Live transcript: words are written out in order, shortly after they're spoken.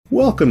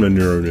Welcome to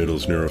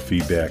NeuroNoodles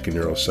Neurofeedback and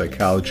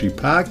Neuropsychology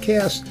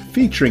podcast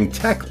featuring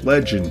tech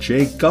legend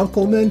Jay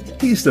Gunkelman.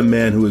 He's the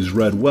man who has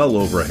read well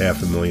over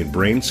 500,000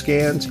 brain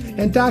scans,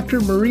 and Dr.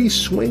 Marie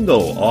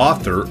Swingle,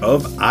 author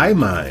of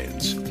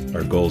iMinds.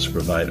 Our goal is to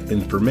provide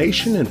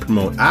information and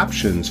promote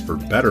options for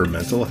better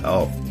mental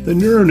health. The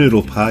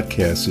NeuroNoodle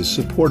podcast is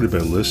supported by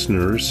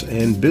listeners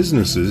and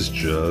businesses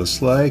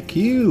just like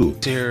you.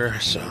 Dear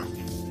so.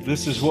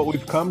 This is what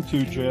we've come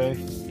to, Jay.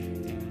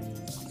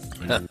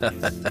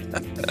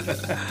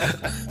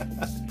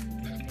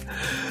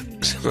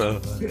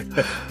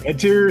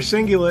 Anterior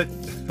cingulate.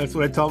 That's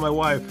what I tell my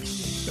wife.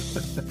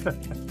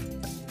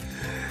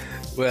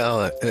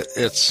 Well,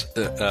 it's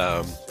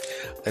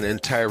an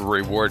entire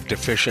reward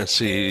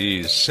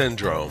deficiency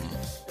syndrome.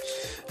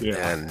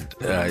 Yeah. And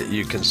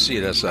you can see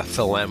it as a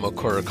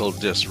thalamocortical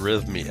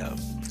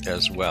dysrhythmia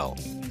as well.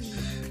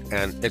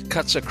 And it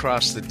cuts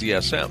across the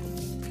DSM.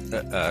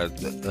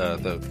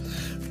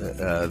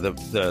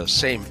 The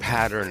same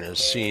pattern is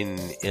seen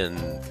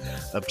in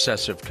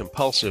obsessive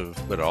compulsive,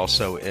 but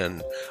also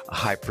in a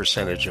high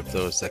percentage of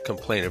those that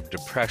complain of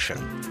depression.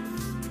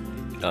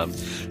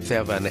 If they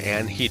have an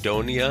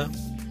anhedonia,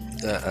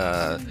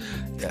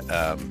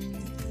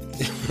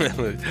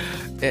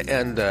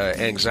 and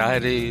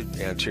anxiety,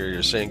 anterior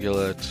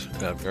cingulate,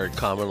 very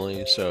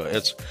commonly. So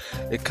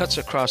it cuts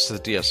across the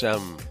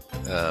DSM,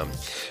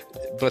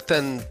 but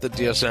then the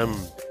DSM,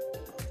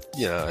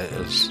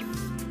 is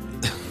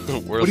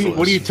worthless.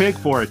 What do you take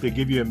for it? They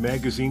give you a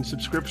magazine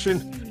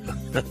subscription?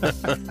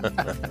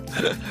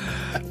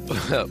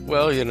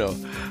 Well,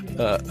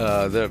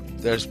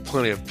 there's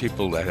plenty of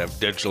people that have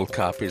digital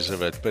copies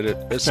of it, but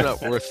it's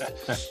not worth,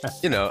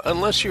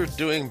 unless you're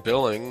doing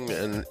billing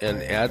and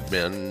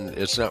admin,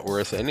 it's not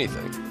worth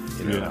anything.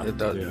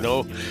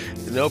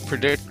 No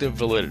predictive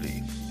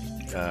validity,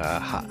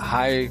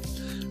 high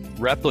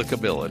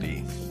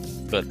replicability,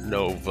 but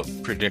no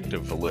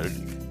predictive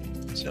validity.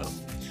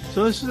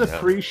 So this is a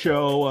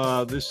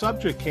pre-show. The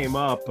subject came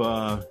up.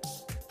 A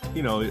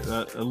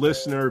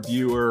listener,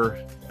 viewer,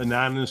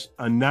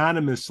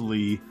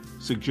 anonymously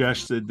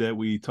suggested that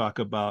we talk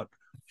about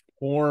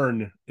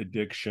porn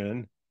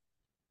addiction.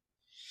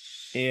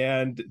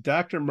 And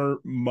Dr.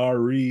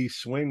 Marie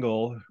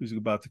Swingle, who's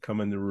about to come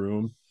in the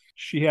room,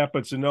 she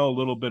happens to know a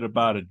little bit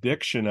about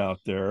addiction out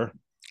there.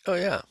 Oh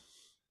yeah,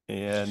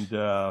 and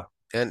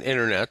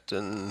internet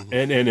and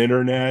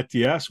internet,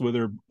 yes, with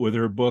her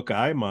book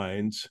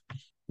iMinds.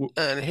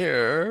 And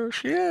here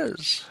she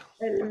is.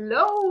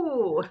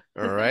 Hello.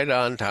 Right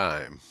on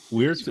time.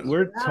 We're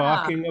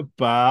talking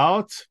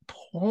about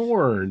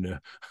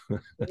porn.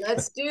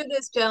 Let's do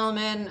this,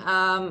 gentlemen.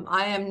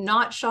 I am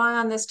not shy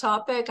on this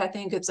topic. I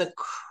think it's a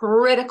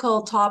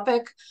critical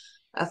topic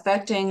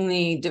affecting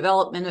the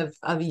development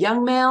of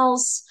young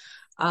males,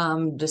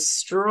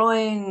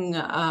 destroying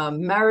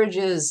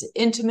marriages,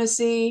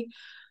 intimacy.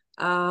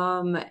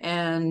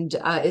 And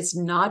it's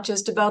not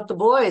just about the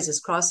boys,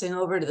 it's crossing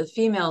over to the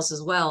females as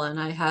well. And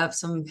I have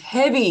some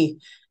heavy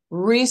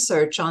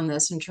research on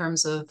this in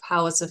terms of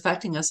how it's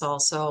affecting us all.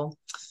 So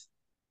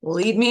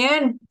lead me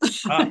in.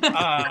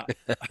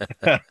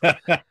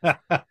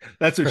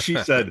 That's what she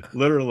said,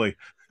 literally.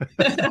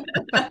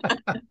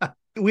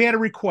 We had a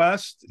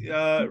request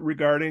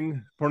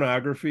regarding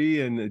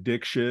pornography and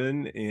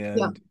addiction,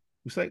 and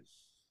it's like,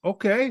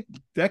 okay,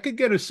 that could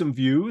get us some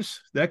views.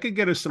 That could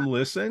get us some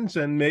listens,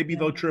 and maybe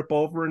they'll trip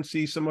over and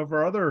see some of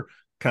our other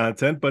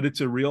content, but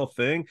it's a real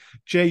thing.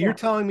 Jay, you're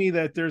telling me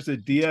that there's a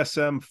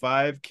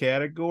DSM-5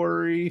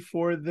 category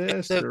for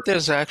this?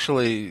 There's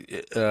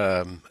actually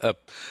a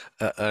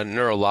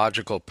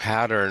neurological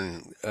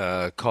pattern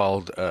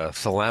called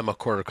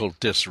thalamocortical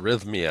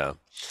dysrhythmia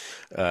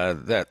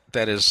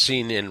that is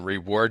seen in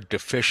reward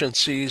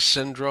deficiency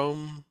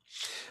syndrome.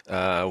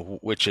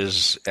 Which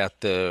is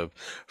at the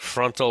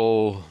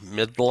frontal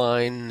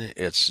midline.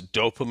 It's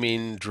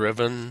dopamine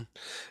driven,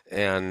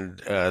 and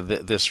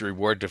this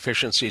reward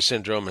deficiency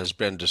syndrome has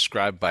been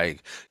described by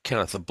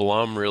Kenneth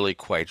Blum really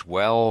quite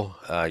well.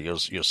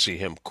 You'll see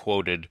him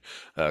quoted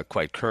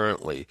quite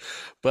currently.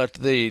 But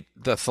the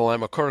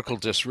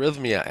thalamocortical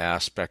dysrhythmia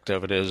aspect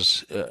of it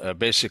is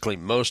basically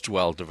most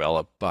well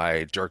developed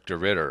by Dirk de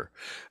Ridder,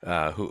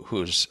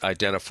 who's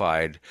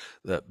identified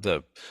that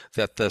the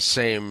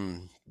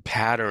same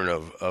pattern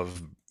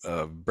of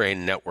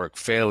brain network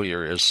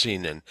failure is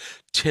seen in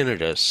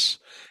tinnitus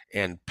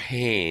and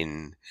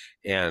pain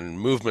and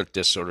movement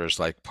disorders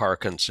like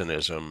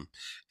Parkinsonism,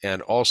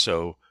 and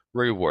also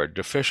reward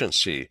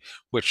deficiency,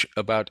 which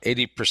about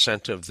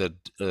 80% of the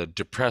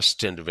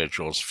depressed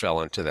individuals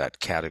fell into that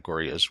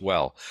category as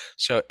well.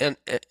 So and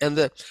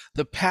the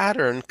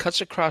pattern cuts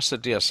across the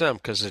DSM,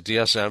 because the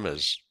DSM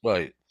is,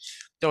 well,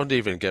 don't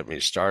even get me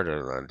started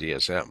on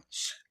DSM.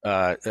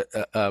 But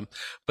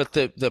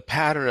the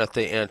pattern at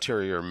the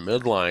anterior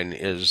midline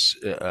is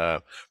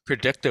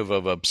predictive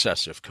of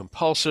obsessive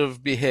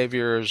compulsive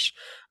behaviors,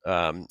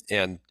 and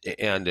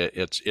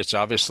it's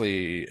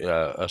obviously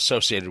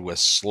associated with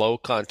slow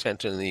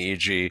content in the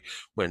EEG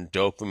when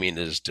dopamine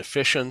is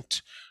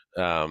deficient.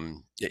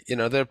 So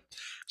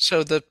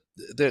the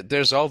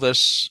there's all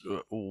this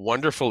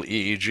wonderful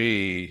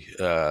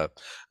EEG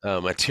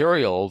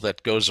material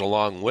that goes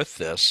along with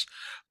this,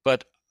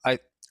 but I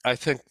I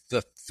think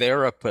the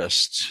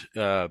therapist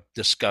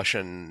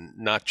discussion,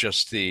 not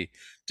just the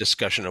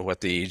discussion of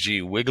what the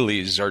EEG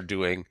wigglies are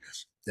doing,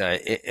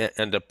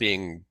 end up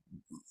being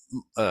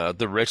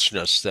the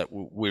richness that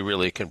we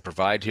really can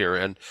provide here.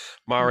 And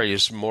Mari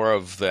is more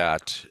of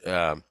that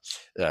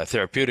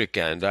therapeutic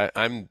end.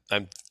 I'm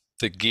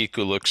the geek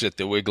who looks at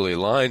the wiggly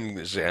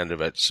lines end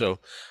of it. So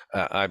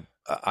I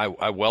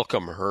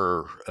welcome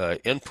her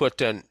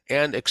input and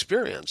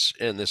experience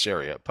in this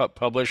area,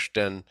 published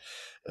and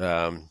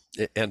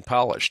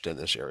polished in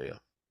this area.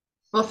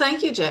 Well,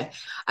 thank you, Jay.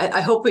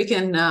 I hope we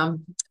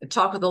can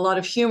talk with a lot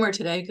of humor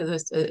today,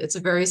 because it's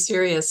a very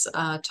serious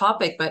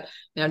topic. But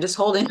just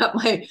holding up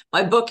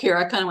my book here,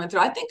 I kind of went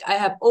through. I think I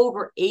have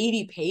over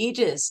 80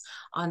 pages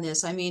on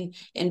this. I mean,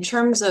 in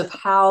terms of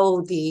how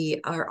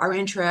our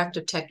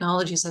interactive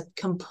technologies have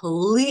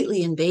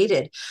completely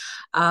invaded.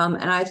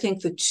 And I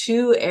think the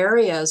two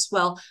areas,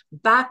 well,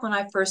 back when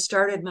I first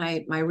started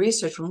my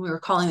research, when we were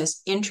calling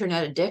this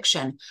internet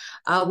addiction,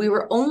 we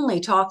were only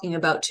talking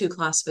about two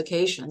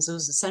classifications. It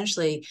was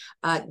essentially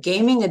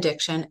gaming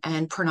addiction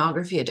and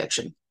pornography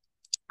addiction.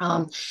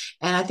 And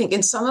I think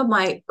in some of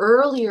my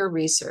earlier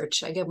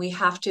research, again, we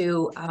have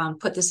to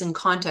put this in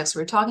context.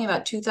 We're talking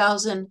about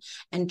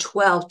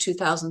 2012,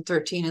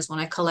 2013 is when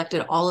I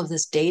collected all of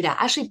this data.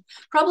 Actually,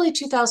 probably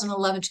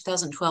 2011,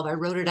 2012. I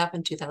wrote it up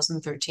in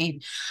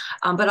 2013.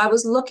 But I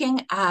was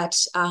looking at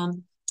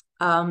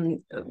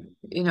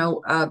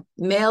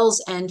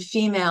males and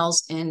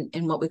females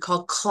in what we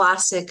call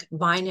classic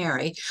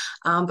binary.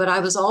 But I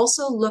was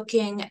also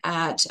looking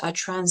at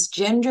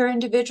transgender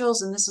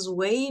individuals, and this is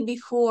way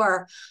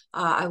before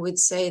I would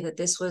say that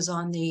this was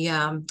on the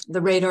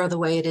radar the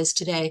way it is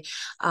today,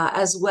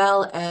 as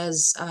well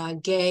as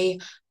gay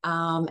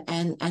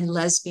and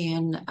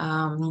lesbian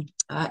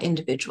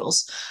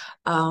individuals.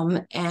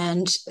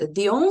 And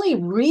the only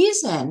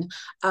reason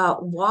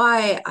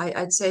why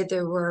I'd say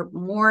there were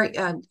more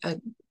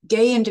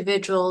gay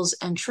individuals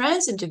and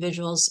trans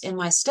individuals in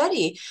my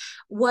study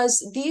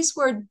was these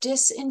were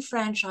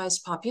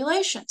disenfranchised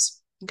populations.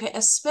 Okay,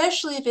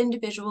 especially if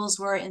individuals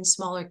were in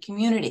smaller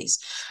communities.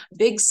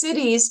 Big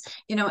cities,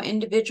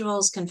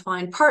 individuals can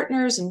find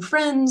partners and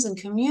friends and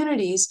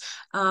communities,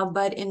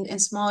 but in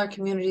smaller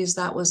communities,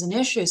 that was an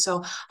issue.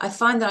 So I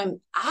find that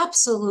I'm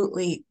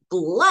absolutely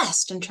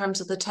blessed in terms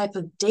of the type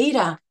of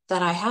data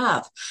that I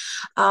have.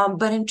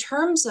 But in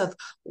terms of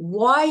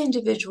why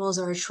individuals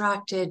are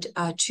attracted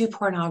to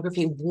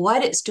pornography,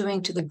 what it's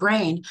doing to the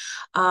brain,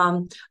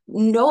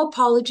 no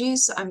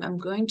apologies. I'm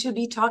going to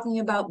be talking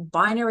about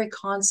binary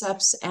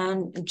concepts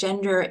and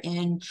gender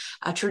in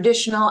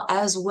traditional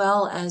as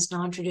well as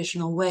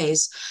non-traditional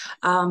ways.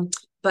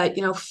 But,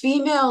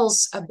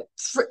 females,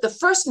 the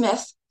first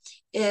myth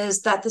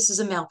is that this is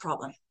a male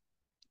problem.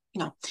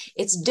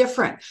 It's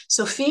different.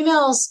 So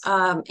females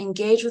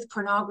engage with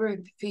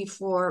pornography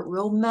for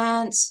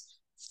romance,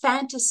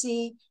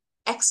 fantasy,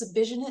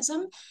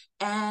 exhibitionism,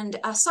 and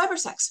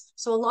cybersex.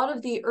 So a lot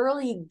of the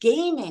early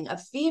gaming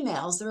of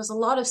females, there was a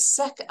lot of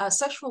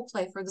sexual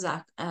play, for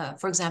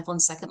example, in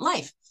Second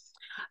Life.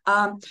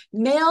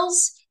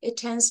 Males, it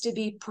tends to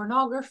be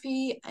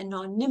pornography,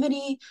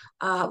 anonymity,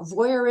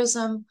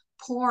 voyeurism,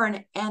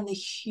 porn, and the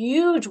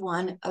huge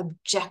one,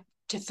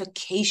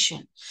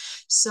 objectification.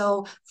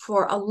 So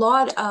for a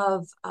lot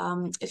of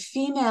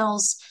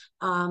females,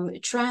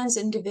 trans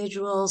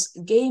individuals,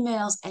 gay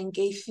males, and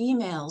gay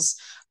females,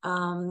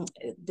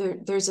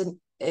 there's a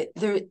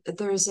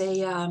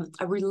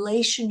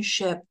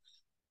relationship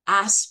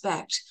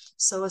aspect.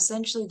 So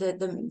essentially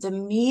the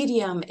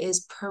medium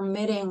is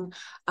permitting,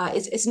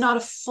 it's not a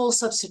full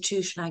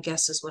substitution, I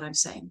guess is what I'm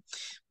saying.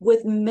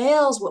 With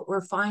males, what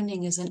we're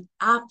finding is an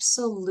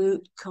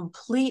absolute,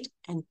 complete,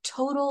 and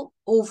total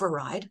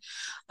override.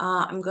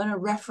 I'm going to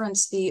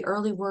reference the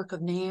early work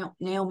of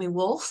Naomi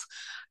Wolf.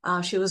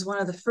 She was one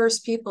of the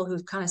first people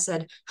who kind of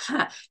said,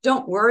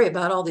 don't worry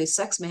about all these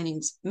sex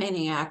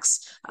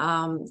maniacs,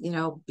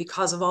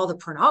 because of all the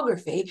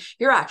pornography,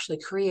 you're actually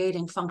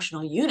creating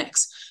functional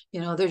eunuchs.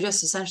 They're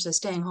just essentially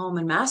staying home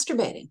and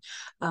masturbating.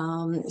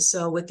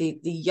 So with the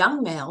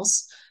young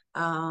males,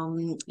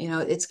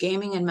 it's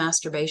gaming and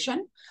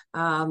masturbation.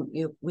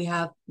 We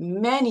have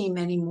many,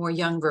 many more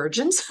young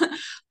virgins.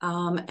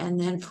 And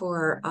then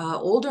for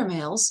older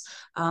males,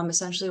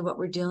 essentially what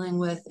we're dealing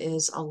with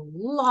is a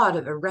lot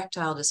of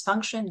erectile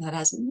dysfunction that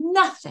has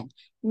nothing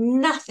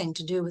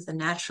to do with the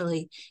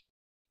naturally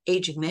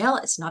aging male.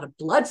 It's not a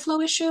blood flow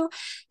issue.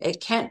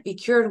 It can't be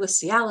cured with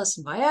Cialis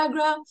and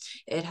Viagra.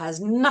 It has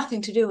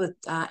nothing to do with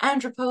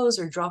andropause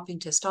or dropping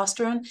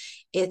testosterone.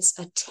 It's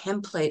a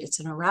template.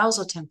 It's an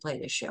arousal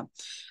template issue.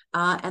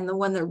 And the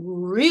one that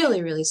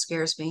really, really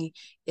scares me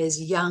is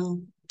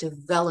young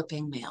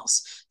developing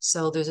males.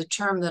 So there's a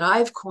term that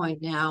I've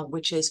coined now,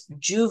 which is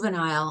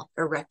juvenile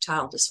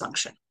erectile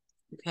dysfunction.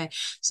 Okay,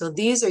 so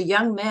these are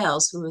young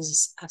males who have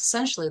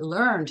essentially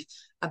learned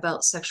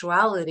about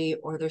sexuality,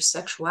 or their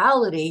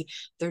sexuality,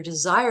 their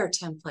desire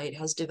template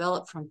has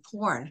developed from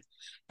porn.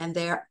 and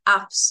they are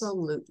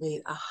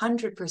absolutely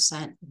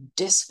 100%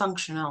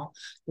 dysfunctional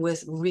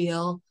with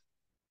real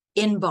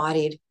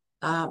embodied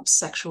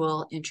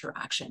sexual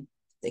interaction.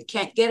 They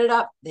can't get it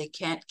up, they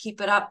can't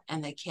keep it up,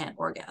 and they can't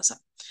orgasm.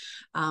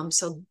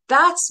 So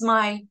that's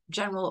my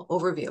general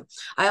overview.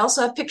 I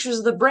also have pictures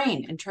of the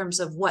brain in terms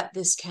of what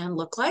this can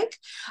look like.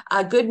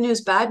 Good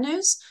news, bad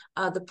news.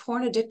 The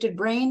porn addicted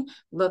brain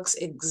looks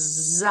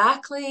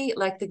exactly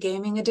like the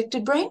gaming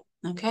addicted brain.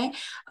 Okay.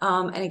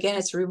 And again,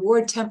 it's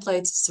reward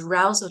templates, it's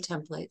arousal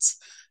templates.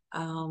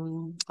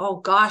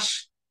 Oh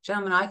gosh,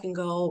 gentlemen, I can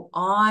go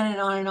on and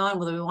on and on,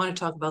 whether we want to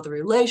talk about the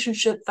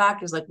relationship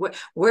factors, like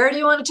where do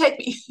you want to take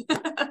me?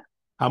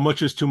 How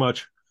much is too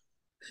much?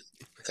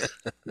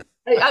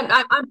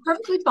 I'm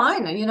perfectly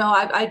fine.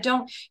 I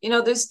don't,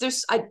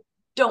 I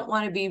don't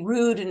want to be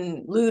rude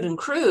and lewd and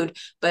crude,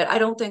 but I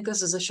don't think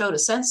this is a show to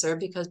censor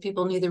because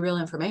people need the real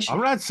information.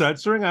 I'm not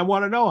censoring. I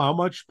want to know how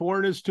much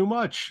porn is too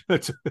much.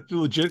 That's a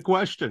legit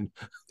question.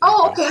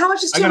 Oh, okay. How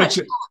much is too much?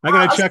 I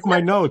gotta check my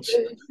notes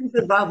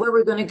about where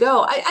we're going to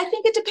go. I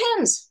think it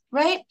depends,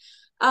 right?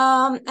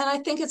 And I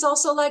think it's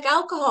also like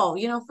alcohol.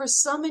 For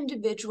some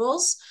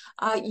individuals,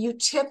 you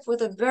tip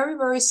with a very,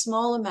 very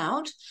small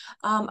amount.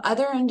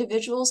 Other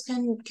individuals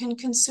can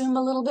consume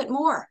a little bit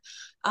more.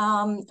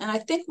 And I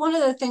think one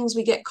of the things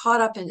we get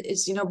caught up in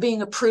is,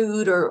 being a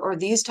prude or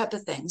these type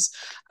of things.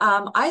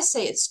 I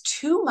say it's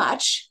too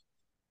much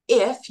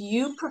if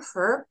you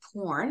prefer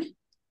porn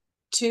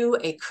to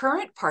a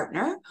current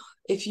partner,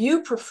 if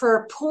you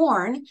prefer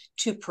porn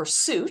to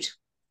pursuit.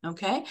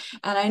 Okay.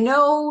 And I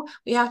know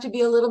we have to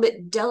be a little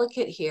bit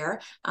delicate here.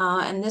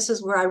 And this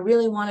is where I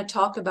really want to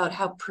talk about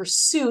how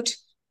pursuit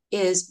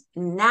is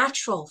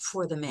natural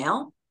for the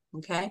male.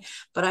 Okay.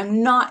 But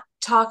I'm not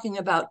talking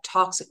about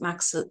toxic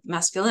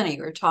masculinity.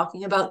 We're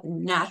talking about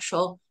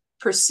natural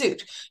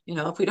pursuit.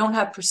 If we don't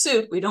have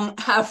pursuit, we don't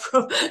have,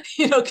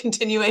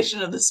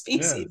 continuation of the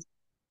species.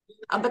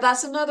 Yeah. But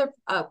that's another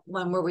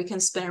one where we can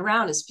spin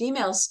around, as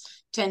females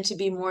tend to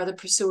be more the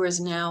pursuers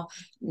now,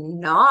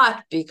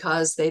 not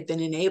because they've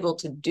been enabled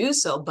to do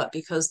so, but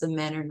because the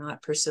men are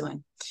not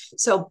pursuing.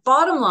 So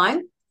bottom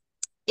line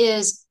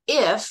is,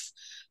 if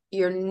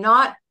you're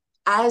not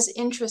as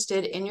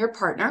interested in your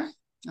partner,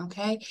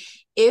 okay,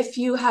 if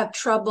you have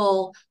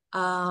trouble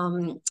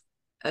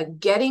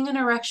getting an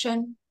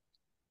erection,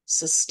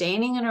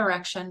 sustaining an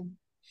erection,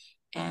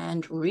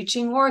 and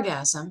reaching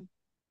orgasm,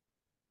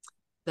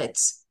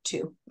 that's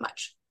too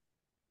much.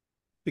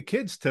 The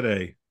kids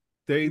today,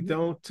 they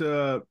don't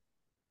a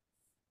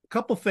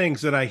couple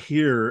things that I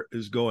hear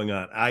is going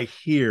on. I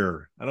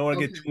don't want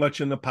to get too much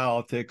into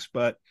politics,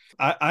 but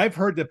I've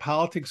heard that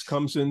politics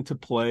comes into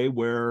play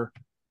where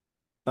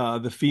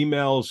the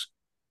females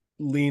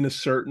lean a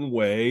certain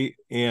way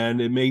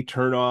and it may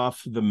turn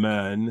off the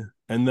men,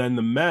 and then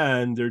the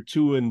men, they're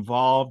too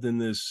involved in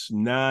this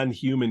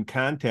non-human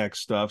contact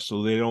stuff,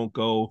 so they don't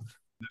go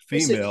the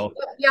female.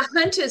 Yeah,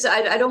 hunt is,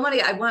 I don't want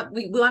to,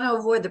 we want to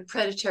avoid the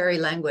predatory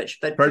language,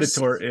 but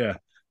predatory, yeah.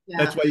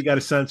 That's why you got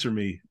to censor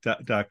me,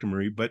 Dr.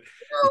 Marie. But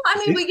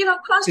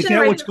cross-generation, is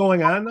that what's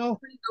going on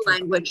though?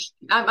 Language.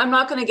 I'm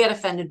not going to get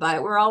offended by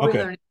it. We're all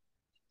relearning.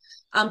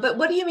 But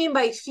what do you mean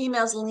by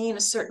females lean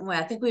a certain way?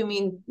 I think we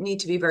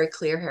need to be very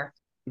clear here.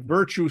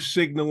 Virtue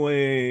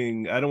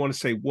signaling. I don't want to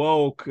say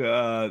woke.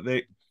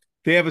 They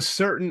have a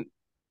certain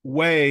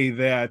way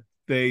that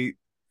they're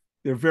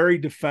very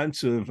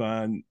defensive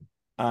on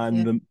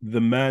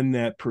the men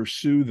that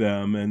pursue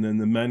them, and then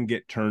the men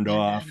get turned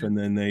off, and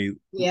then they.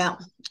 Yeah.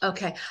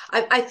 Okay.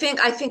 I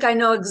think I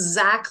know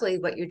exactly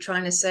what you're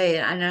trying to say,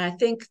 and I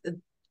think.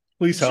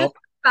 Please help.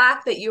 The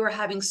fact that you are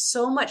having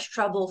so much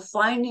trouble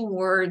finding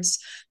words,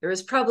 there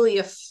is probably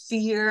a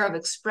fear of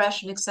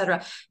expression,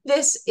 etc.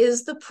 This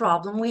is the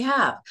problem we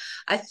have.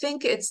 I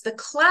think it's the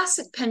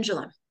classic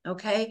pendulum.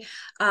 Okay.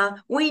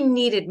 We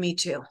needed Me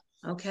Too.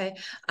 Okay.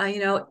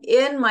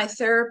 In my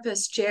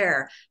therapist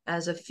chair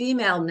as a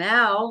female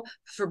now,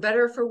 for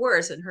better or for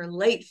worse, in her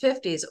late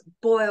 50s,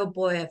 boy, oh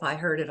boy, have I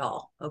heard it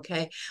all.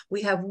 Okay.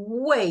 We have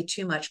way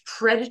too much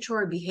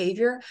predatory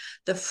behavior.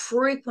 The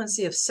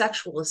frequency of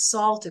sexual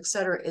assault,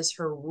 etc., is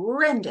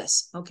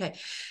horrendous. Okay.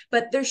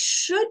 But there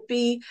should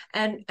be,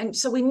 and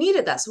so we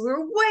needed that. So we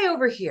were way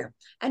over here.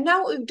 And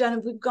now what we've done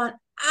is we've gone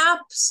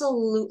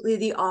absolutely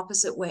the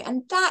opposite way.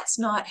 And that's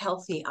not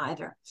healthy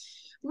either.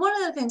 One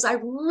of the things I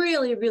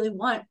really, really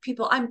want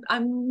people, I'm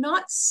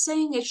not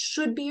saying it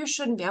should be or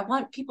shouldn't be. I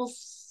want people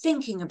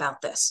thinking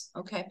about this,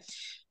 okay?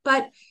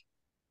 But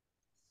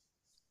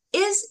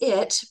is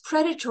it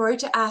predatory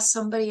to ask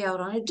somebody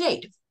out on a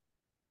date?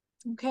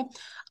 Okay.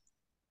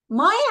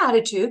 My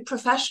attitude,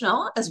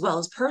 professional as well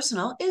as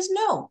personal, is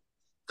no.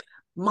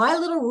 My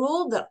little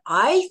rule that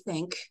I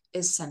think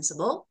is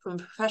sensible from a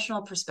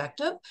professional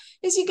perspective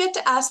is you get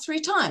to ask 3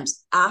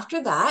 times.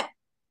 After that,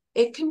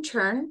 it can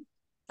turn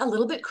a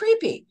little bit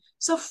creepy.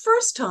 So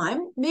first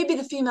time, maybe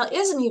the female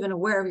isn't even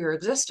aware of your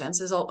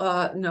existence, is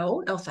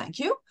no, thank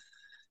you.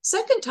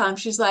 Second time,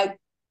 she's like,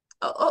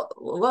 oh,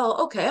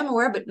 well, okay, I'm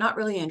aware, but not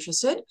really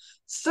interested.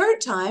 Third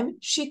time,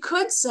 she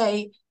could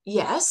say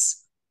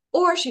yes,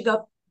 or she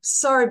go,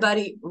 sorry,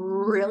 buddy,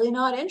 really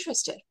not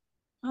interested.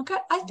 Okay.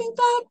 I think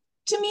that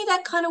to me,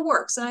 that kind of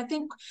works. And I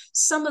think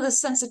some of the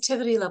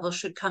sensitivity levels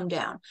should come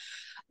down.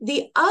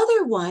 The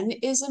other one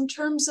is in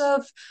terms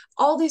of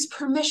all these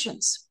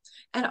permissions.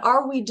 And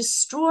are we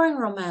destroying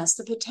romance,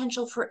 the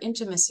potential for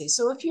intimacy?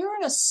 So if you're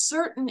in a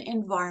certain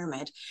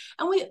environment,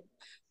 and we,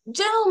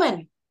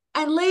 gentlemen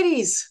and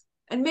ladies,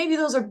 and maybe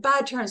those are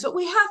bad terms, but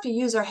we have to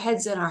use our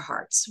heads and our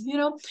hearts.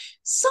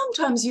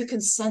 Sometimes you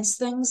can sense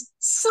things,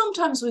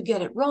 sometimes we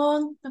get it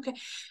wrong. Okay.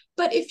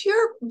 But if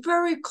you're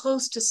very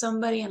close to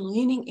somebody and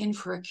leaning in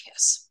for a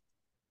kiss,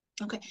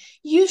 okay,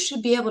 you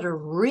should be able to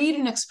read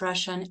an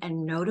expression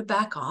and know to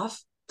back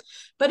off.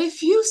 But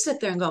if you sit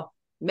there and go,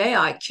 may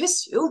I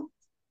kiss you?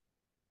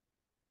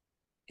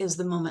 Is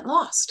the moment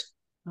lost?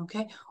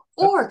 Okay.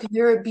 Or can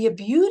there be a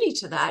beauty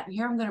to that? And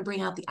here I'm going to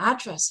bring out the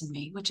actress in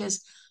me, which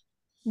is,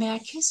 may I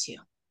kiss you?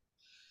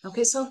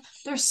 Okay. So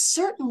there's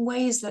certain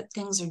ways that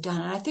things are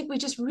done. And I think we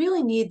just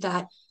really need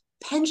that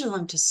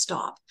pendulum to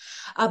stop.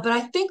 But I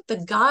think the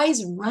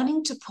guys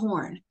running to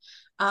porn,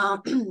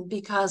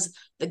 because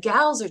the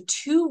gals are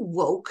too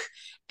woke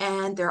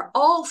and they're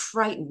all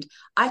frightened,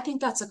 I think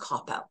that's a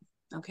cop out.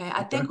 Okay.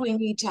 I think we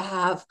need to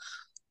have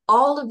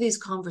all of these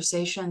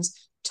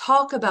conversations,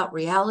 talk about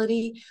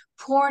reality.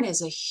 Porn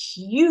is a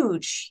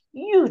huge,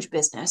 huge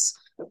business,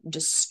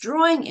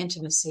 destroying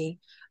intimacy,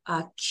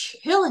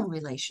 killing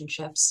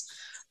relationships,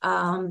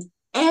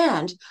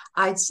 and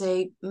I'd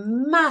say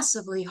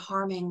massively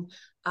harming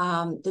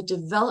the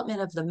development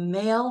of the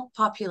male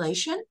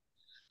population,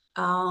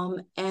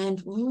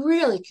 and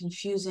really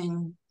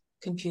confusing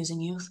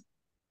youth.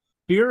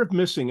 Fear of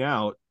missing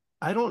out.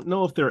 I don't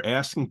know if they're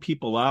asking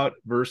people out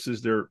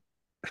versus they're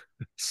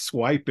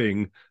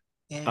swiping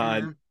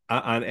on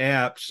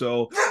apps.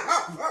 So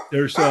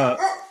there's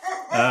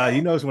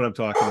he knows what I'm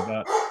talking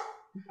about.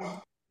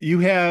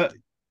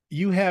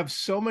 You have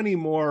so many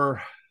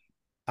more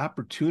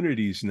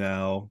opportunities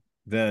now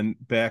than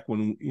back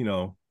when,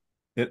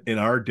 in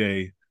our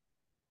day,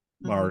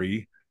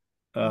 Mari.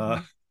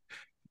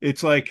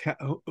 It's like,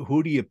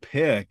 who do you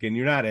pick? And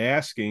you're not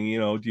asking,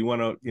 do you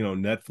want to,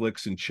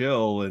 Netflix and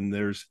chill? And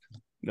there's,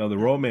 the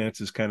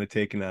romance is kind of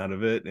taken out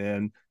of it,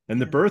 and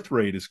the birth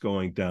rate is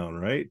going down,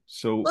 right?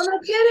 So, well, no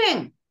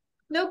kidding.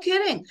 No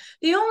kidding.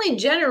 The only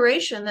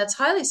generation that's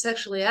highly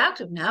sexually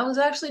active now is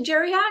actually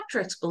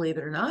geriatrics, believe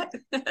it or not.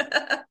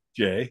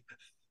 Jay.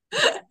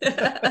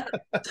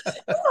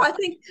 I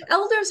think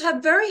elders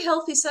have very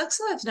healthy sex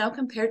lives now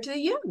compared to the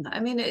young. I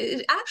mean,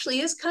 it actually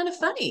is kind of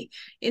funny.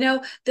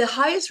 The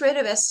highest rate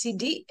of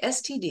STDs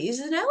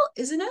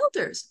is in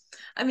elders.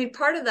 I mean,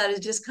 part of that is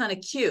just kind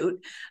of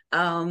cute,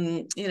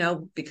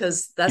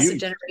 because that's the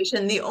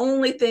generation. The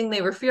only thing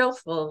they were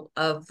fearful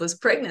of was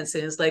pregnancy.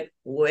 It's like,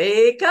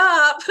 wake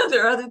up.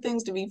 There are other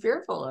things to be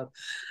fearful of.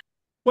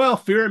 Well,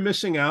 fear of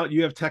missing out.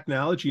 You have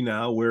technology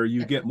now where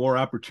you get more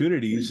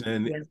opportunities,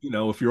 and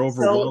if you're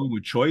overwhelmed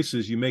with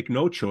choices, you make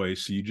no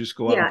choice. You just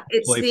go out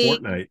and play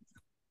Fortnite.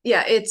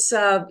 Yeah, it's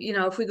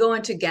if we go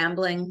into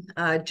gambling,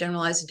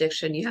 generalized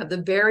addiction, you have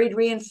the varied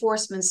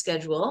reinforcement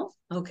schedule.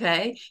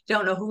 Okay, you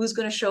don't know who's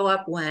going to show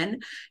up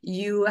when.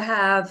 You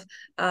have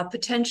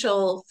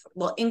potential,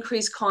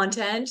 increased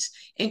content,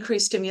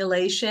 increased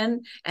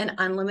stimulation, and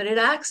unlimited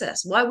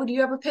access. Why would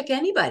you ever pick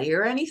anybody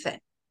or anything,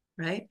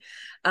 right?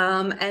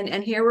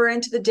 And here we're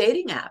into the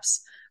dating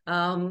apps.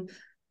 The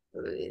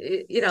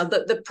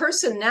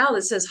person now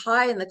that says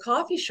hi in the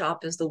coffee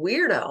shop is the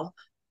weirdo.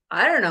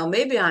 I don't know,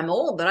 maybe I'm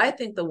old, but I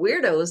think the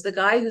weirdo is the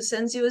guy who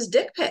sends you his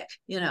dick pic,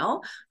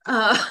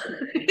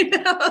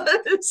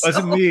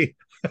 Wasn't me.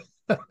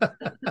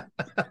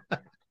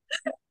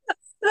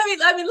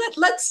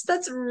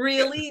 Let's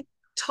really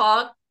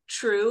talk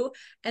true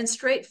and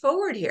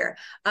straightforward here.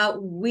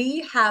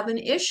 We have an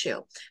issue.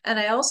 And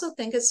I also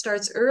think it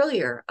starts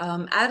earlier.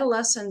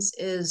 Adolescence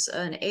is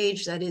an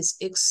age that is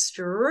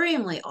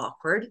extremely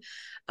awkward.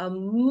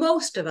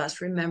 Most of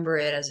us remember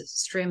it as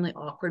extremely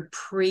awkward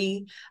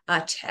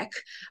pre-tech,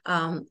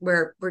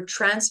 where we're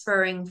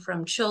transferring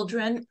from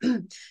children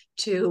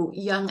to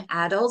young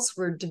adults.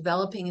 We're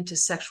developing into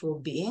sexual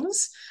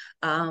beings.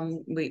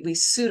 We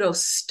pseudo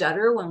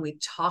stutter when we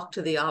talk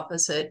to the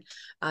opposite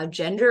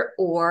gender,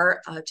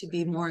 or to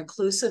be more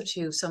inclusive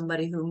to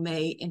somebody who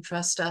may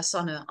interest us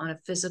on a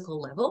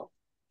physical level.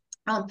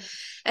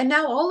 And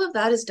now all of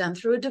that is done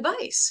through a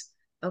device.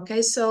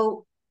 Okay,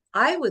 so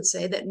I would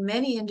say that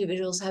many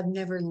individuals have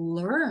never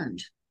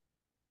learned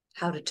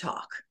how to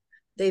talk.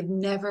 They've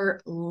never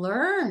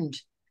learned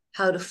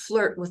how to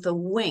flirt with a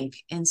wink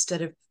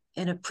instead of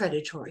in a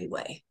predatory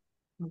way.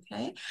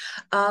 Okay,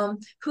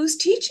 who's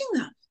teaching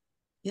them?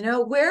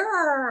 Where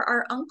are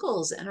our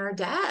uncles and our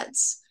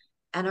dads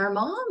and our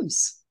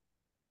moms,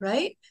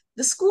 right?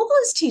 The school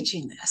is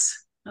teaching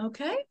this,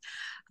 okay?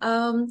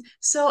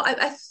 So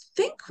I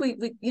think we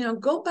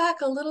go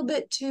back a little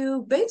bit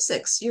to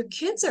basics. Your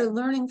kids are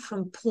learning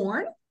from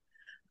porn,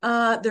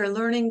 they're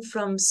learning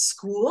from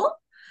school,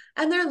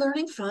 and they're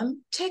learning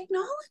from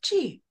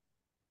technology,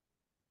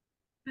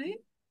 right?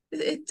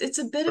 It's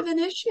a bit of an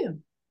issue.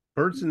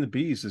 Birds and the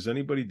bees. Does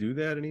anybody do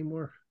that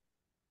anymore?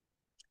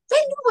 They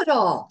know it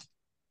all.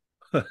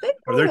 They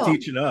Or know they're it all.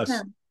 teaching Yeah. us.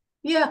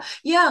 Yeah,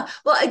 yeah.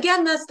 Well,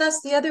 again,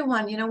 that's the other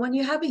one. When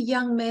you have a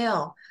young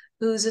male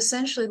who's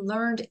essentially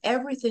learned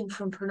everything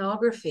from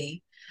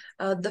pornography,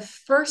 the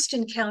first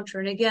encounter,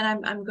 and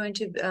again, I'm going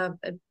to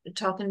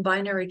talk in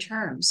binary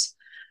terms.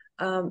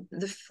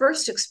 The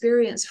first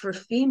experience for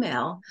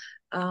female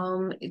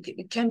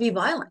it can be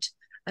violent.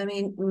 I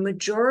mean,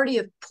 majority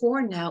of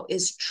porn now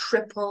is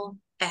triple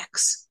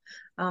X.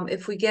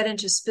 If we get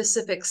into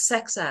specific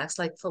sex acts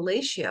like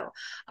fellatio,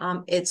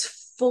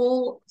 it's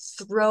full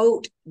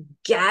throat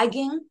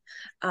gagging.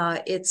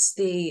 It's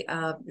the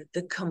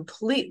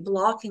complete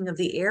blocking of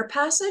the air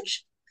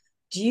passage.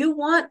 Do you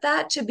want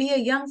that to be a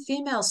young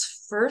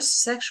female's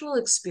first sexual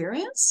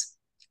experience?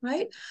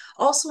 Right?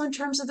 Also, in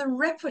terms of the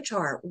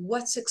repertoire,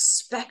 what's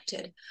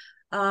expected.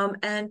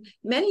 And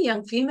many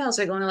young females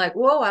are going like,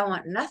 whoa, I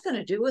want nothing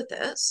to do with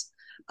this.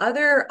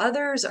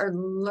 Others are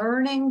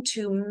learning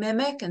to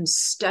mimic and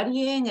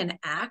studying and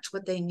act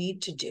what they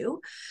need to do.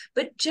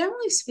 But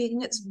generally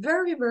speaking, it's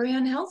very, very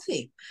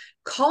unhealthy.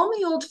 Call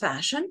me old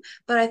fashioned,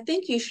 but I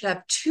think you should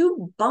have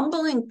two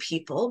bumbling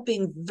people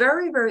being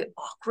very, very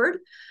awkward,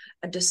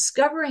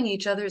 discovering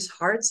each other's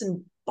hearts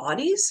and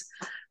bodies,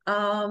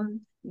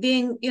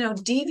 being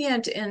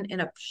deviant in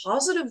a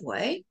positive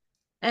way,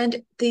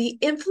 and the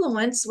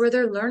influence where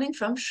they're learning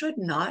from should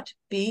not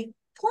be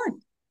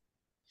porn.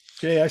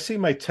 Jay, I see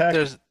my tech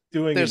There's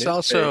doing an there's intake.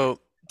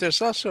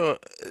 also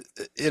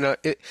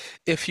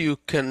if you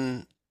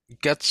can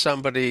get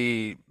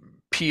somebody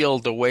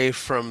peeled away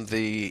from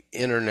the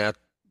internet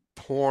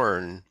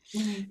porn,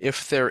 Mm-hmm.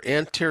 if their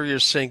anterior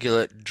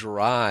cingulate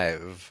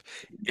drive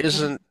Mm-hmm.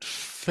 isn't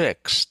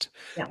fixed,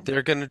 Yeah.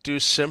 they're going to do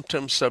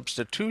symptom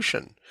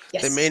substitution.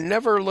 They may Yes.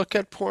 never look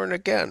at porn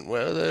again.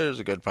 Well,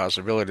 there's a good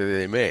possibility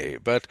they may,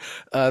 but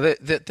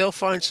they'll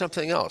find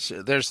something else.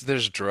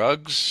 There's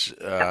drugs,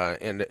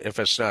 and if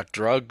it's not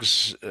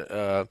drugs,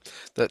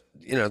 that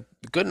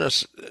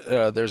goodness,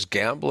 there's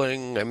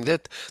gambling. I mean,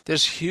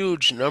 there's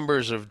huge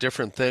numbers of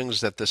different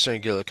things that the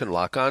cingulate can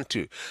lock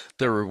onto.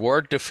 The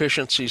reward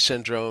deficiency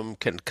syndrome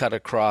can cut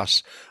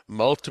across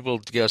multiple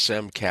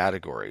DSM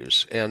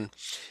categories, and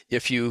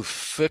if you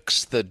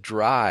fix the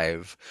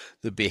drive,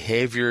 the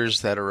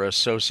behaviors that are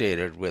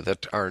associated with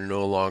it are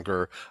no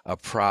longer a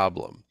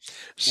problem. Yeah.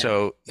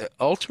 So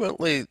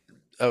ultimately,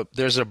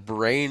 there's a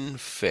brain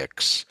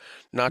fix,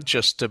 not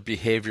just a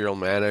behavioral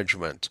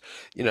management.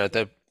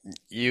 That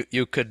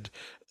you could.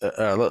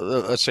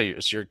 Let's say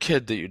it's your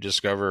kid that you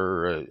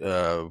discover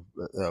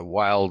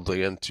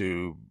wildly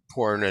into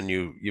porn, and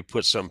you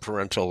put some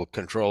parental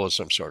control of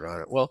some sort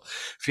on it. Well,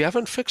 if you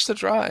haven't fixed the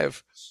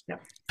drive, Yeah.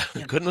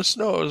 Yeah. goodness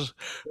knows,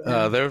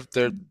 Yeah.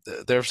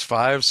 there's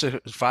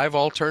five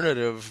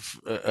alternative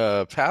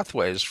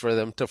pathways for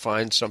them to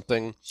find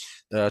something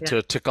Yeah.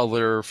 to tickle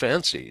their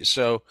fancy.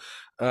 So,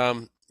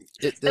 um,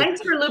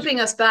 Thanks for looping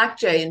us back,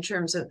 Jay, in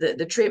terms of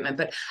the treatment.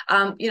 But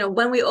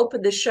when we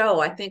opened the show,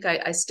 I think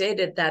I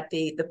stated that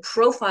the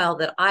profile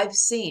that I've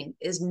seen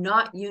is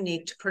not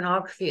unique to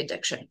pornography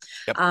addiction.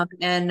 yep.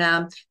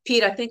 And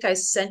Pete, I think I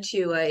sent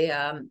you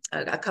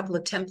a couple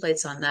of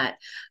templates on that.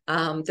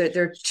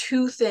 There are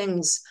two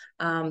things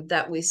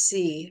that we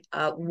see.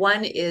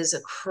 One is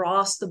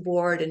across the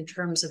board in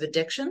terms of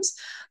addictions,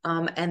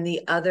 and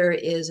the other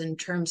is in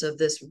terms of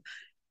this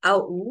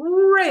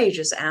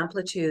outrageous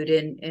amplitude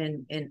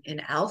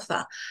in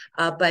alpha.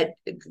 But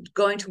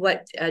going to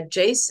what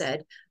Jay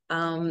said,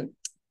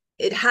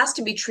 it has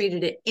to be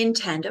treated in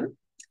tandem.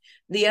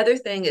 The other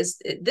thing is,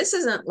 this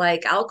isn't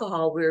like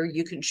alcohol where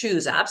you can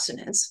choose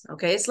abstinence.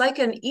 Okay, it's like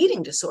an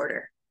eating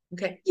disorder.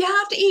 Okay, you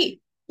have to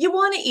eat. You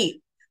want to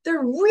eat. They're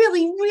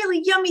really,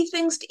 really yummy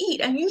things to eat,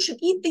 and you should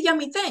eat the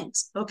yummy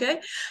things. Okay,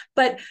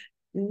 but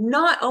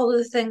not all of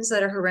the things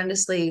that are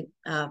horrendously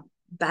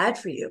bad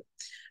for you.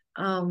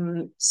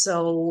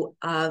 So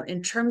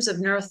in terms of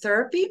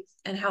neurotherapy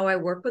and how I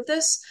work with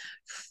this,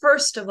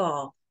 first of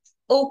all,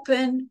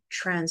 open,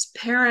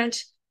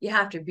 transparent. You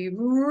have to be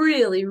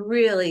really,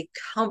 really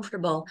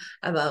comfortable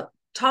about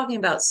talking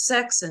about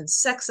sex and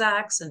sex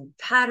acts and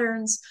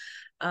patterns,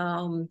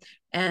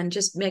 and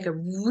just make a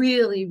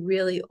really,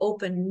 really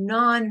open,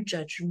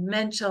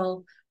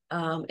 non-judgmental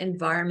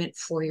environment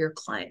for your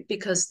client,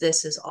 because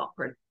this is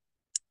awkward.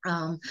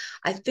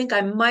 I think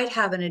I might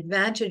have an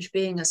advantage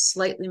being a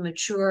slightly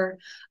mature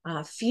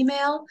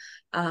female,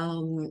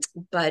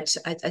 but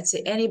I'd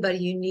say anybody,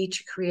 you need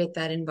to create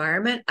that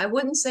environment. I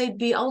wouldn't say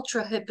be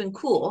ultra hip and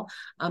cool,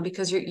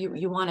 because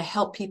you want to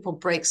help people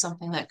break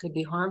something that could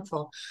be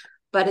harmful.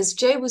 But as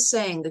Jay was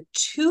saying, the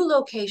two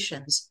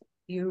locations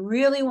you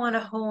really want to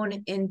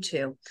hone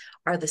into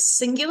are the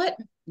cingulate.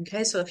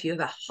 Okay, so if you have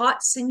a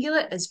hot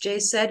cingulate, as Jay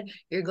said,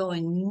 you're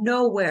going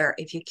nowhere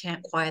if you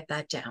can't quiet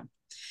that down.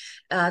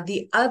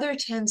 The other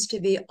tends to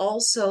be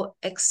also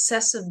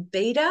excessive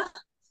beta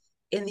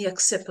in the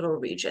occipital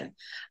region.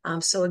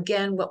 So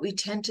again, what we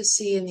tend to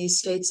see in these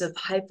states of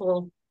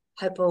hyperarousal,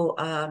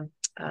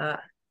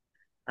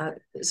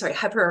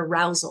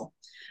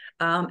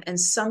 and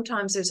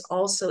sometimes there's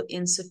also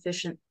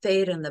insufficient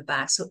theta in the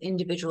back, so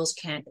individuals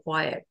can't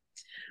quiet.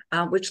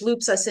 which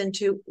loops us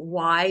into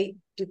why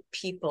do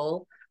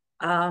people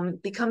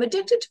become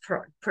addicted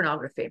to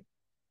pornography.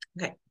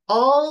 Okay,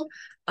 all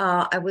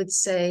I would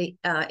say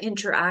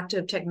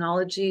interactive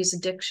technologies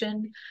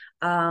addiction.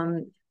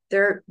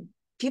 They're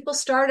People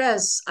start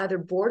as either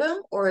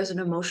boredom or as an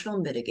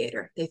emotional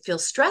mitigator. They feel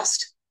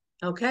stressed.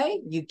 Okay,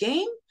 you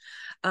game.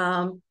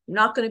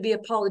 Not going to be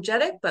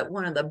apologetic, but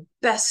one of the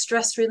best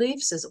stress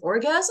reliefs is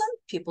orgasm.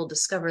 People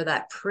discover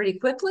that pretty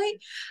quickly.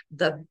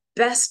 The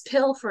best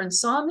pill for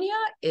insomnia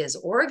is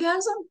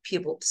orgasm.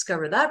 People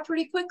discover that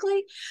pretty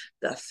quickly.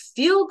 The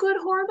feel-good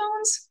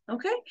hormones,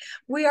 okay?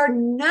 We are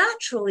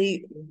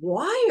naturally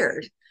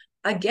wired,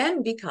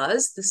 again,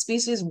 because the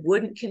species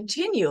wouldn't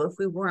continue if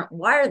we weren't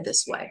wired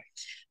this way.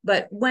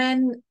 But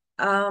when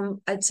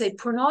I'd say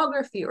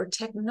pornography or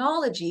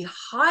technology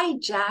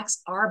hijacks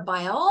our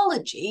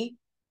biology,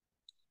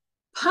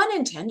 pun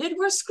intended,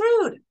 we're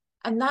screwed.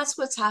 And that's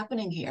what's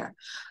happening here.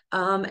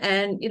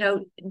 And,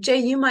 Jay,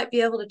 you might be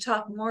able to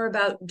talk more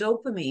about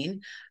dopamine.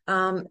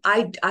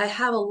 I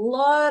have a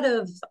lot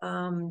of,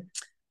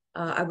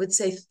 I would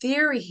say,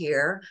 theory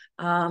here.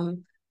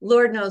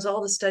 Lord knows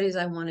all the studies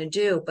I want to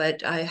do,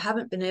 but I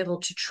haven't been able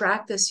to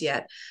track this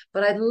yet.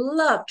 But I'd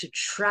love to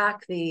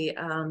track the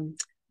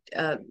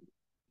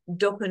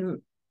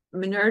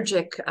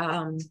dopaminergic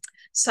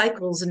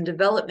cycles and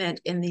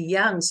development in the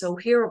young. So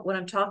here, what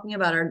I'm talking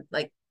about are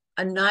like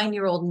a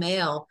 9-year-old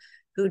male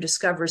who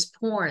discovers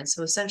porn.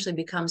 So essentially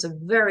becomes a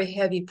very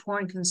heavy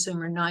porn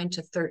consumer, 9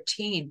 to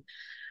 13.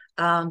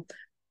 I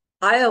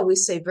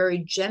always say very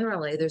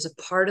generally, there's a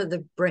part of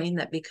the brain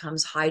that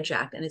becomes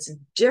hijacked, and it's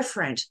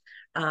different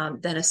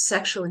than a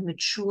sexually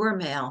mature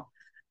male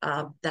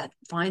that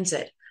finds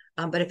it.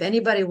 But if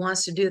anybody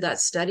wants to do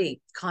that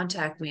study,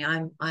 contact me.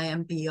 I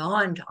am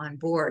beyond on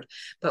board.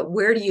 But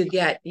where do you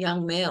get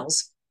young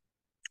males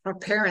or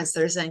parents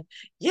that are saying,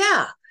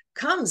 yeah,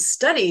 come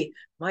study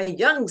my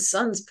young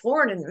son's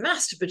porn and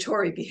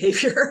masturbatory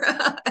behavior?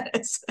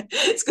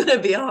 It's going to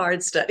be a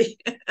hard study.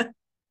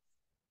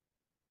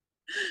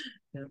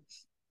 Yeah.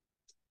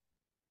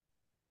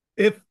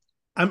 If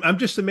I'm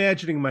just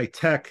imagining my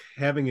tech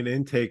having an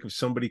intake of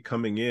somebody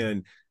coming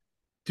in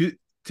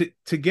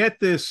to get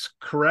this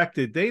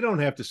corrected, they don't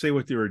have to say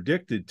what they're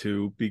addicted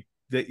to,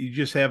 that you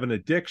just have an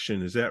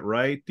addiction. Is that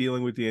right?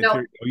 Dealing with the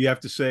interior, you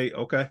have to say,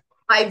 okay.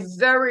 I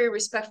very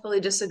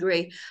respectfully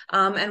disagree.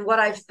 And what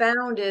I've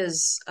found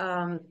is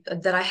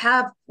that I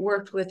have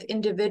worked with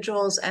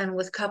individuals and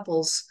with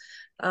couples,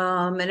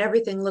 and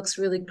everything looks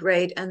really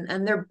great.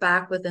 And they're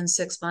back within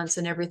 6 months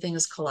and everything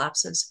is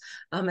collapses.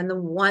 And the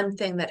one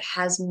thing that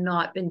has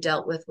not been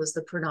dealt with was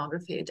the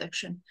pornography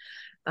addiction.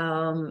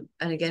 And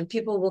again,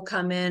 people will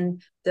come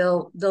in,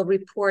 they'll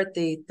report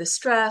the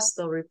stress,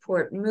 they'll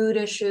report mood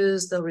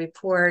issues, they'll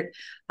report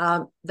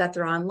that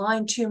they're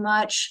online too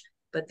much,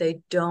 but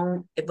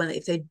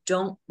if they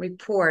don't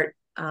report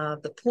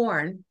the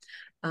porn,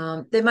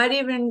 they might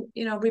even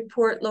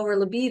report lower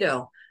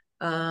libido.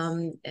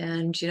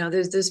 And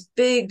there's this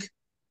big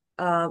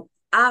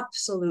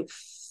absolute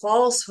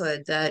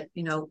falsehood that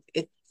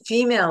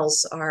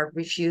females are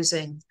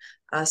refusing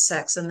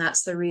sex, and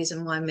that's the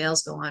reason why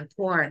males go on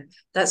porn.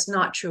 That's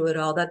not true at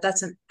all.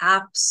 That's an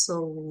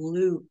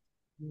absolute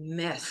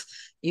myth.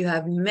 You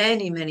have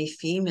many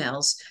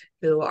females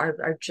who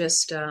are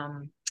just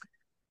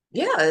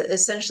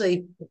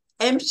essentially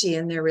empty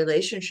in their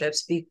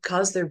relationships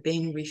because they're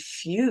being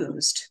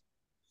refused,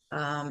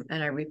 and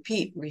I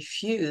repeat,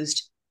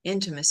 refused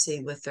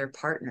intimacy with their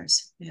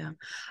partners.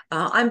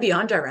 I'm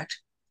beyond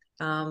direct.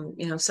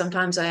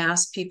 Sometimes I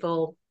ask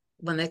people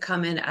when they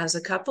come in as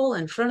a couple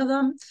in front of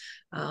them.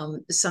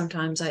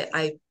 Sometimes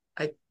I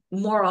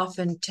more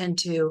often tend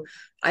to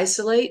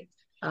isolate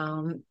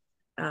and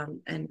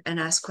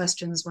ask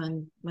questions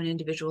when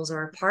individuals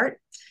are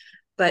apart.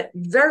 But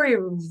very,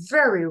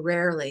 very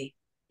rarely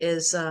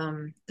is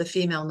the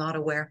female not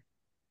aware.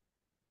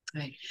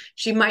 Right?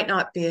 She might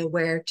not be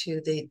aware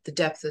to the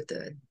depth of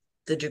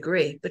the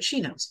degree, but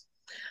she knows.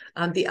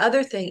 The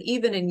other thing,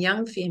 even in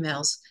young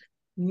females,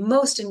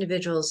 most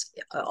individuals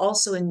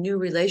also in new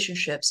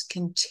relationships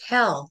can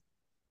tell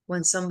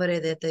when somebody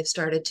that they've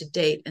started to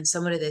date and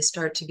somebody they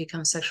start to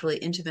become sexually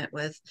intimate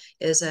with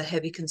is a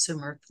heavy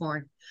consumer of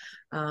porn.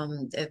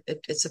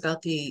 It's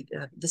about the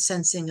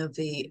sensing of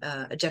the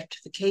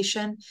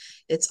objectification.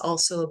 It's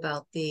also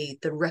about the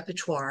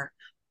repertoire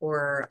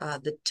or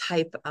the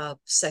type of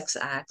sex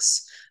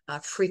acts,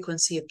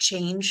 frequency of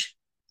change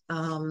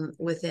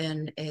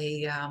within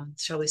a,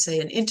 shall we say,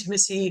 an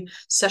intimacy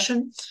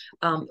session.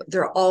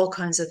 There are all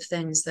kinds of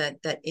things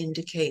that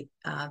indicate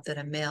that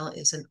a male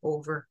is an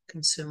over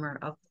consumer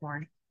of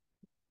porn.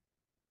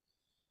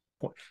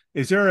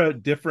 Is there a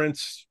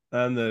difference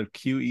on the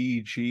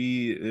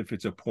QEEG if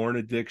it's a porn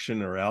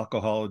addiction or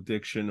alcohol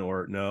addiction,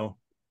 or no?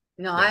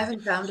 No, I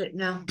haven't found it.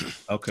 No.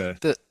 Okay.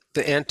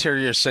 The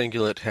anterior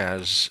cingulate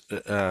has,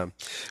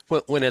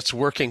 when it's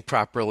working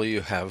properly,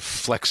 you have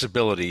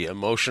flexibility,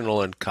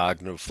 emotional and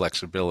cognitive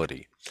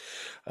flexibility.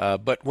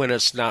 But when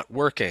it's not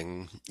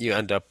working, you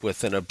end up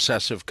with an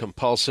obsessive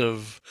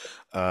compulsive,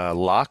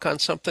 lock on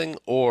something,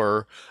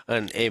 or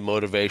an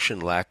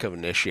amotivation, lack of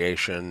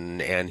initiation,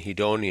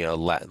 anhedonia,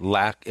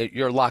 lack,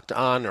 you're locked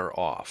on or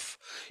off.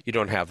 You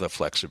don't have the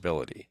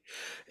flexibility.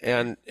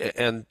 And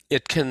and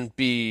it can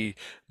be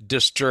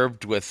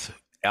disturbed with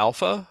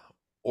alpha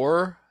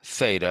or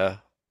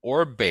theta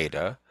or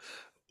beta.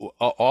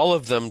 All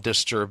of them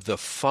disturb the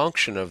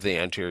function of the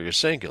anterior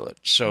cingulate.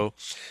 So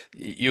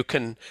you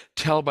can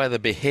tell by the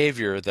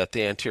behavior that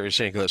the anterior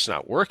cingulate is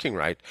not working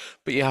right,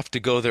 but you have to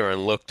go there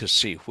and look to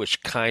see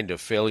which kind of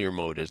failure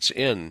mode it's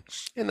in,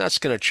 and that's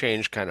going to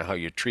change kind of how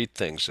you treat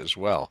things as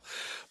well.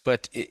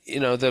 But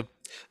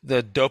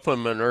the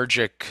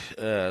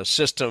dopaminergic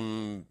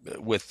system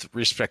with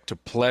respect to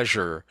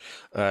pleasure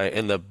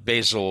in the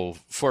basal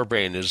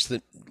forebrain is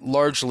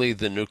largely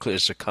the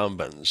nucleus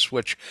accumbens,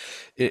 which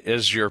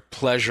is your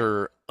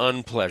pleasure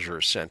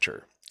unpleasure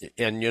center.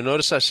 And you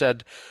notice I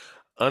said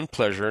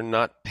unpleasure,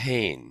 not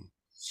pain.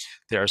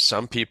 There are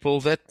some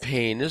people that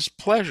pain is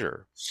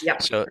pleasure.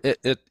 Yep. So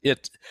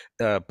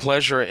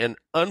pleasure and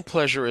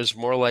unpleasure is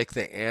more like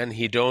the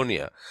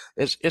anhedonia.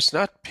 It's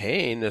not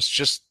pain. It's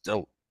just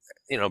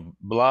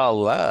blah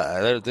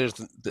blah.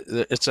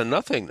 It's a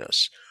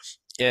nothingness.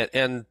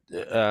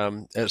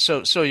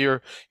 So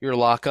your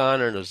lock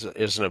on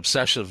is an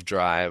obsessive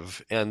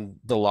drive, and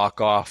the lock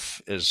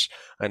off is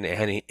an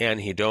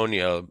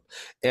anhedonia,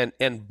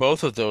 and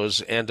both of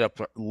those end up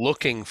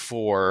looking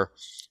for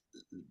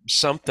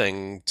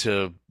something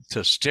to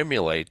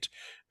stimulate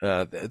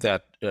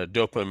that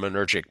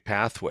dopaminergic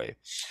pathway,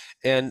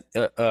 and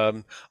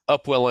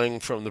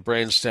upwelling from the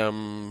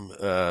brainstem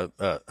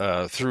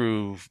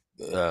through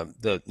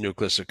the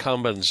nucleus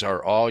accumbens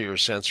are all your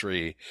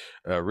sensory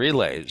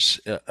relays.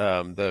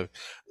 The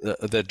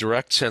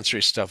direct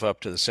sensory stuff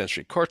up to the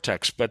sensory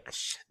cortex, but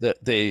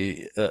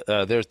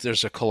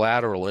there's a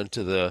collateral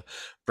into the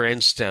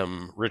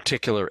brainstem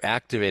reticular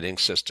activating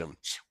system,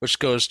 which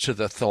goes to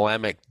the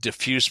thalamic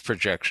diffuse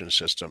projection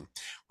system,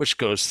 which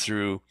goes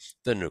through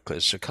the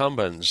nucleus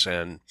accumbens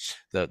and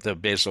the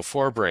basal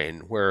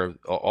forebrain, where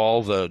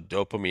all the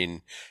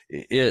dopamine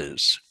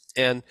is.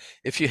 And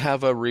if you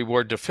have a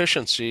reward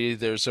deficiency,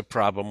 there's a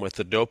problem with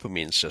the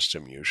dopamine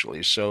system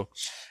usually. So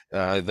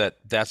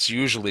that's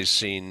usually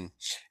seen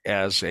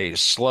as a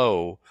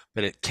slow,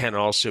 but it can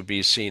also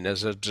be seen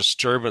as a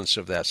disturbance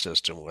of that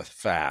system with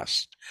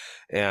fast,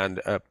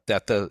 and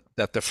that the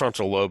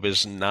frontal lobe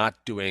is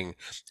not doing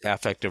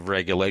affective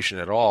regulation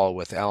at all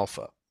with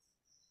alpha,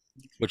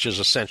 which is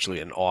essentially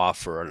an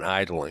off or an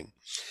idling.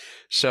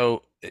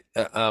 So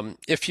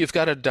if you've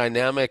got a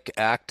dynamic,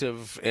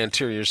 active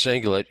anterior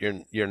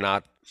cingulate, you're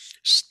not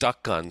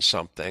stuck on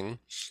something.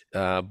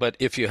 But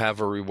if you have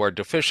a reward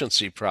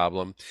deficiency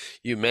problem,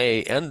 you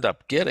may end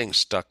up getting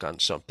stuck on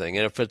something.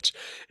 And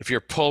if you're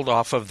pulled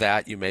off of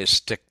that, you may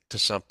stick to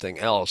something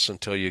else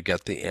until you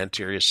get the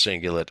anterior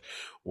cingulate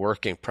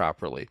working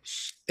properly.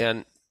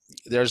 And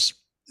there's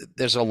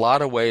a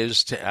lot of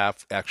ways to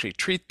actually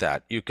treat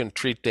that. You can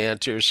treat the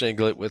anterior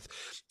cingulate with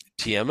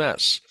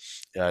TMS.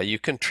 You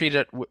can treat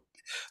it.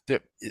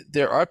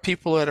 There are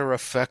people that are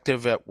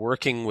effective at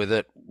working with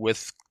it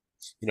with,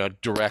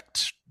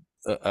 direct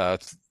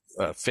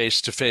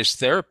face-to-face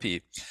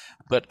therapy.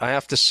 But I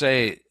have to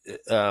say,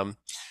 that's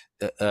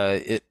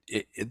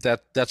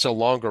a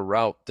longer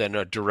route than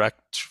a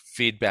direct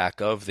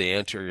feedback of the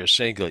anterior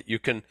cingulate. You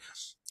can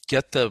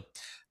get the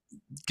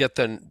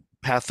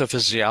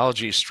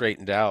pathophysiology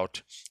straightened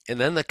out, and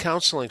then the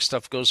counseling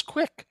stuff goes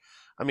quick.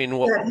 I mean,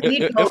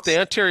 if the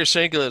anterior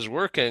cingulate is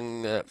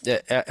working,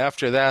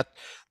 after that,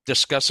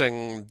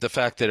 discussing the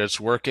fact that it's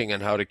working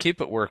and how to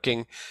keep it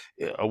working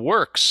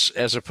works,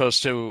 as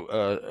opposed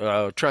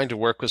to trying to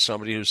work with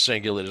somebody whose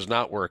cingulate is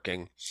not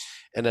working.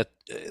 And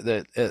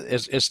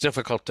it's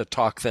difficult to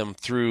talk them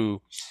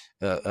through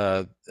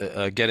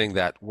getting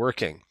that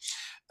working.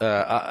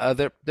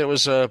 There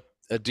was a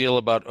deal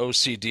about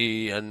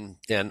OCD,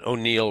 and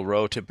O'Neill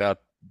wrote about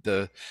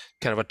the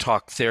kind of a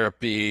talk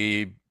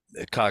therapy,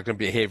 cognitive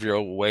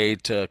behavioral way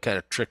to kind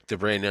of trick the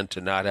brain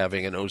into not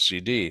having an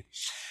OCD.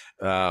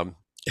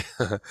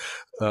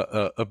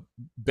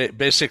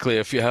 Basically,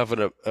 if you have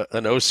an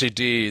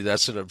OCD,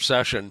 that's an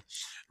obsession.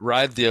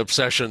 Ride the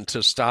obsession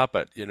to stop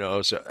it.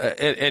 So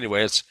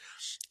anyway,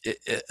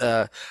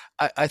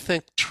 I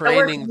think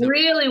training works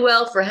really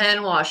well for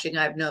hand washing.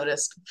 I've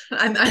noticed.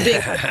 I'm being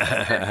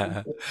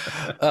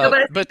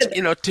but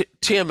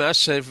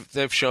TMS,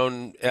 they've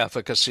shown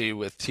efficacy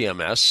with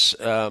TMS.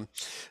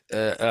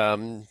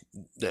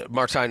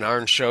 Martijn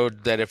Arn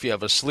showed that if you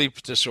have a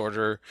sleep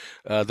disorder,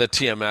 the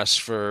TMS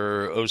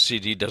for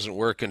OCD doesn't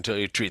work until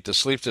you treat the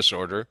sleep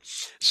disorder.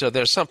 So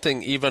there's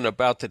something even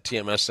about the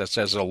TMS that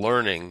says a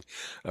learning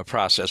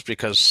process,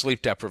 because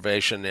sleep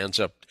deprivation ends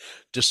up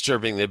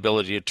disturbing the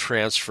ability to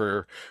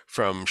transfer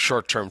from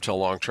short-term to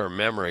long-term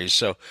memory.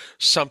 So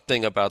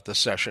something about the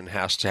session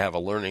has to have a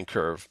learning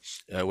curve,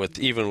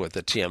 even with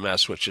the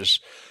TMS, which is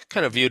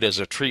kind of viewed as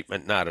a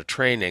treatment, not a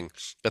training.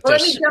 But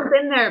let me jump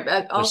in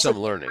there. Also,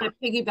 some learning. To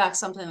piggyback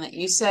something that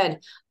you said.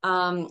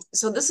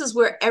 So this is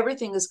where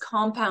everything is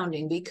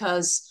compounding,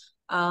 because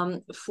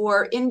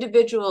For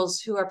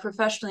individuals who are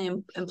professionally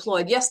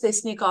employed, yes, they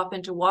sneak off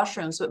into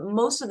washrooms, but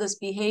most of this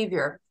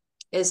behavior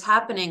is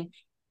happening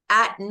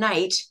at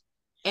night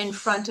in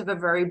front of a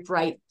very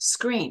bright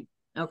screen.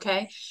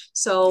 Okay,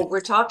 so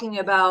we're talking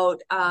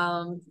about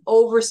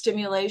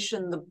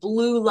overstimulation, the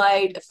blue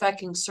light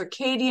affecting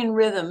circadian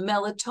rhythm,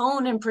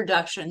 melatonin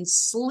production,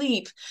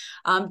 sleep,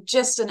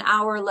 just an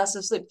hour less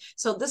of sleep.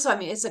 So this, I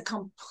mean, it's a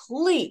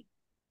complete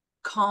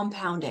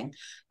compounding.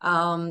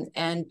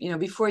 And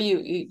before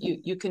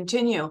you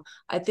continue,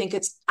 I think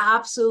it's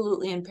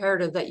absolutely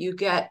imperative that you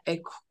get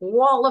a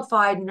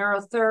qualified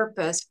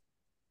neurotherapist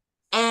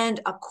and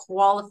a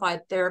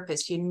qualified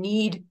therapist. You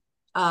need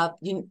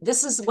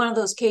this is one of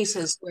those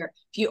cases where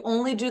if you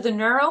only do the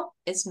neuro,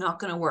 it's not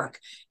going to work.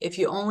 If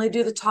you only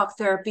do the talk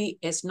therapy,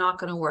 it's not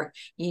going to work.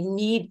 You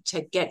need to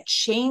get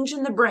change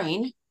in the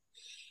brain.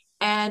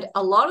 And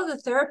a lot of the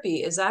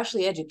therapy is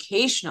actually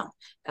educational.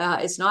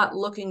 It's not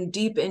looking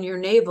deep in your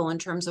navel in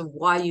terms of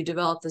why you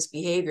develop this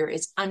behavior.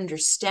 It's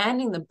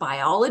understanding the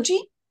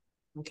biology,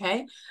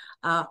 okay?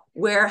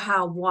 Where,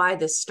 how, why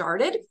this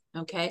started,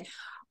 okay?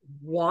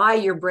 Why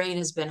your brain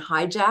has been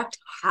hijacked,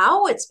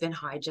 how it's been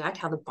hijacked,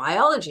 how the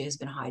biology has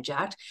been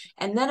hijacked,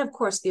 and then, of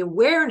course, the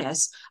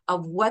awareness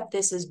of what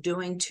this is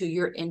doing to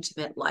your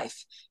intimate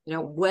life.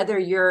 Whether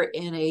you're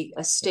in a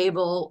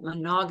stable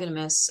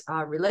monogamous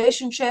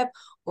relationship,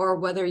 or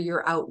whether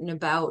you're out and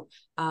about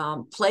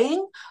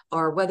playing,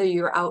 or whether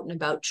you're out and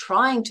about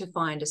trying to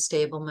find a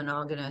stable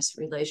monogamous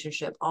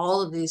relationship,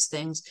 all of these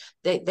things,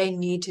 they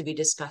need to be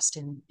discussed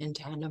in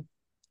tandem.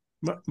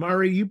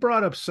 Mari, you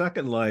brought up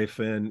Second Life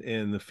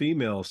and the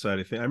female side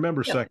of things. I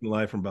remember Second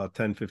Life from about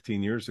 10,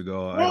 15 years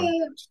ago. I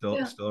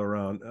don't still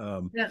around.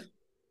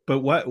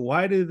 But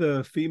why do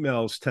the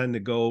females tend to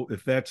go,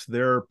 if that's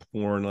their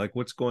porn, like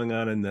what's going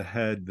on in the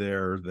head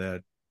there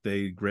that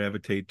they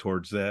gravitate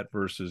towards that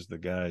versus the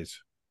guys?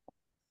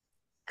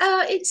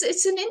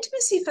 It's an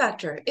intimacy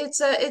factor.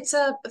 It's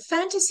a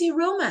fantasy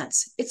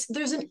romance.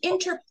 There's an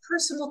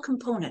interpersonal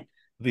component.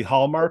 The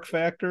Hallmark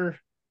factor?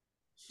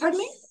 Pardon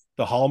me?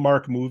 The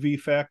Hallmark movie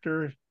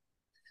factor?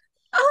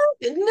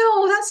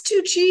 No, that's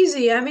too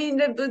cheesy. I mean,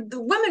 the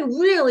women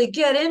really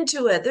get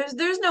into it.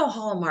 There's no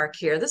Hallmark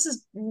here. This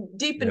is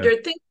deep and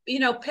dirt. Think,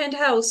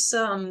 Penthouse,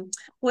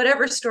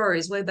 whatever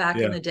stories way back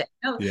in the day.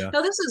 No,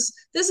 this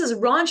is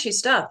raunchy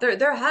stuff.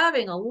 They're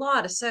having a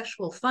lot of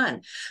sexual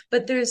fun,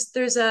 but there's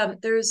an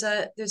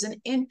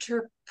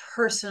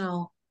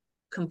interpersonal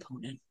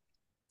component.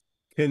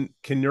 Can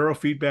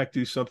neurofeedback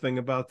do something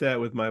about that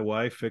with my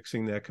wife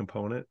fixing that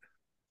component?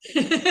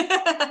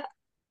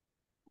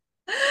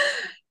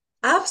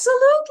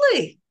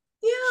 Absolutely.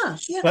 Yeah.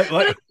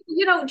 But,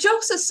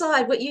 jokes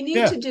aside, what you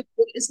need to do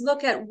is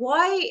look at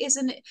one is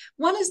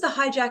the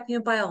hijacking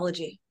of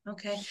biology.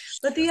 Okay.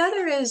 But the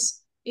other is,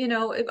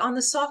 on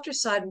the softer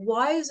side,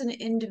 why is an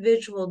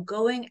individual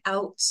going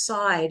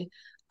outside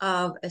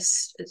of a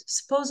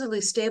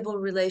supposedly stable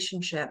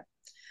relationship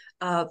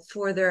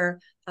for their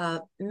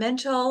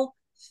mental,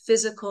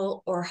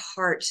 physical, or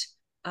heart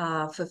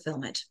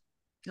fulfillment?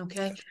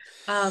 Okay.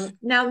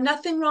 Now,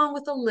 nothing wrong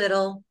with a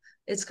little.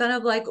 It's kind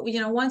of like,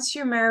 once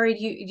you're married,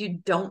 you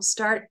don't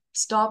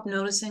stop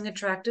noticing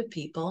attractive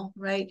people,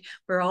 right?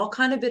 We're all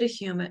kind of a bit of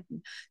human.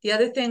 The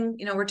other thing,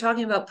 we're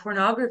talking about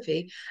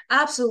pornography.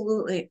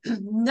 Absolutely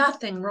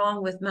nothing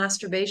wrong with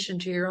masturbation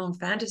to your own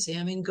fantasy.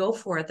 I mean, go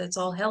for it. That's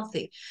all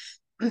healthy.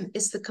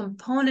 It's the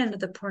component of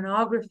the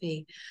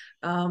pornography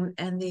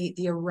and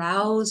the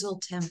arousal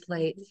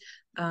template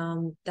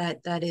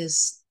that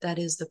is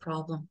the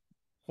problem.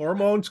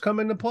 Hormones come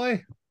into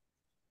play?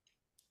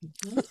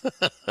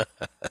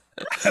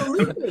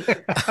 Absolutely.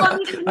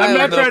 I'm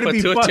not trying to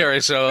be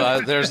pituitary,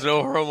 so there's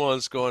no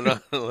hormones going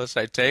on unless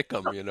I take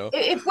them.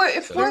 If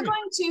we're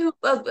going to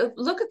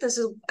look at this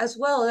as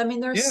well, I mean,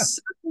 there's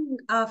certain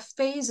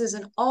phases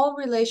in all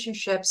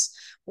relationships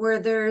where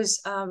there's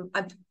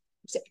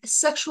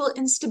sexual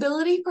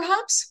instability,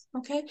 perhaps.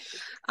 Okay,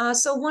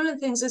 so one of the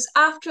things is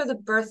after the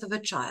birth of a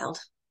child.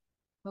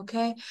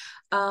 Okay,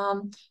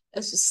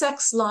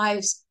 sex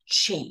lives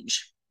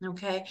change.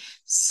 Okay,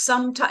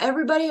 sometimes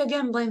everybody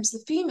again blames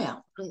the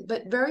female,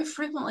 but very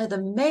frequently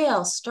the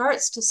male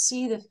starts to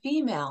see the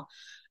female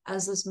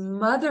as this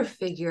mother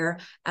figure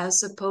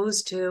as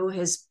opposed to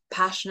his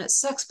passionate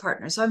sex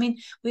partner. So I mean,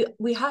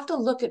 we have to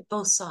look at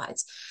both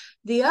sides.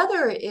 The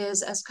other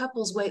is as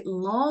couples wait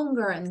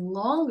longer and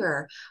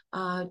longer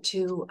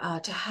to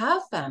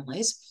have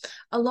families,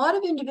 a lot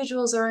of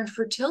individuals are in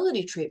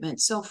fertility treatment.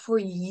 So for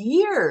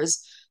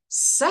years,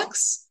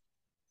 sex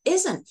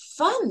isn't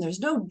fun. There's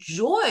no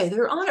joy.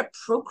 They're on a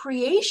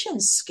procreation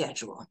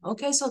schedule.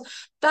 Okay, so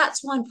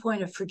that's one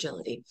point of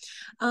fragility.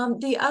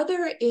 The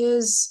other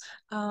is,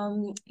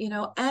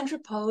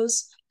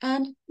 andropause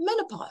and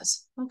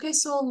menopause. Okay,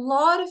 so a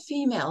lot of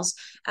females,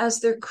 as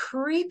they're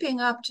creeping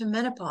up to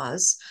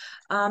menopause,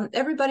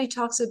 everybody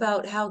talks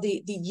about how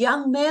the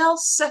young male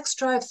sex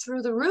drive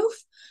through the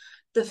roof.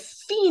 The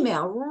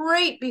female,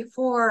 right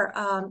before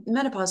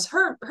menopause,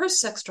 her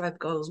sex drive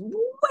goes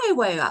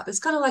way up. It's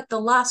kind of like the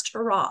last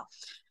hurrah.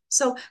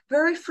 So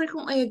very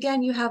frequently,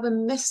 again, you have a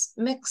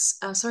mismatch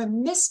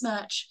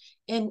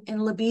in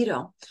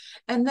libido.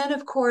 And then,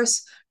 of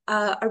course,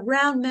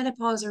 around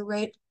menopause or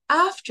right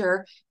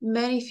after,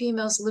 many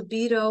females'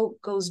 libido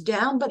goes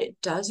down, but it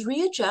does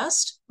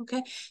readjust.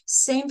 Okay.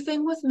 Same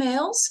thing with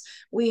males.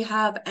 We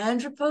have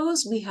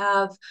andropause. We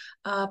have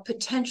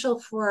potential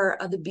for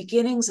the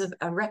beginnings of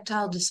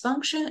erectile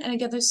dysfunction. And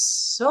again, there's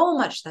so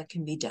much that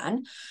can be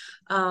done.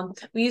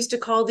 We used to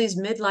call these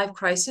midlife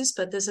crises,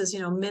 but this is,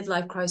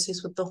 midlife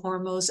crisis with the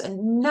hormones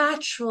and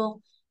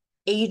natural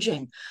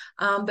aging.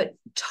 But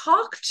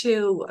talk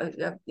to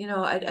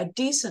a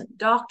decent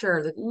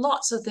doctor.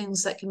 Lots of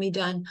things that can be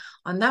done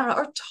on that,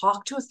 or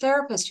talk to a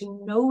therapist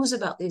who knows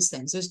about these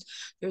things.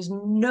 There's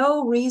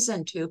no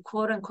reason to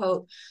quote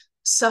unquote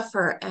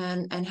suffer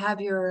and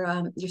have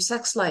your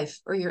sex life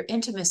or your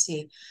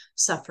intimacy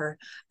suffer.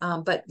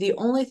 But the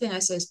only thing I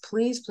say is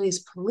please,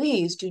 please,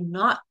 please do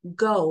not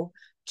go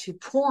to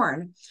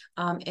porn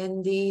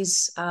in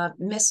these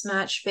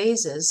mismatch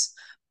phases,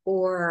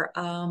 or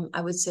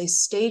I would say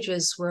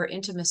stages where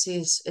intimacy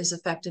is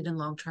affected in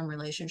long-term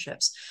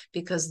relationships,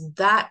 because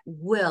that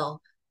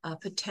will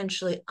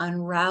potentially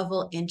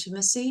unravel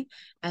intimacy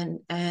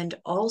and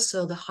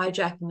also the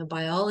hijacking of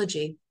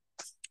biology.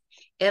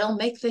 It'll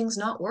make things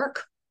not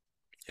work.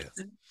 Yeah.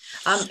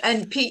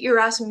 And Pete, you're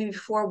asking me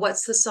before,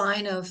 what's the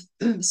sign of,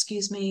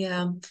 excuse me,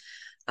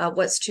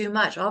 what's too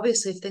much?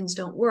 Obviously, if things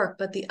don't work.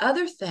 But the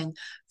other thing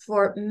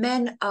for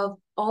men of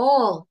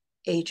all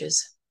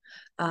ages,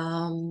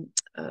 I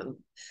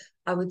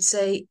would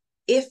say,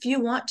 if you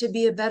want to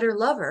be a better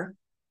lover,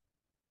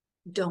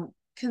 don't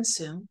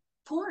consume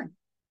porn.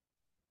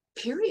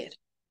 Period.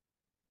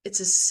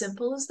 It's as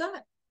simple as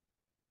that.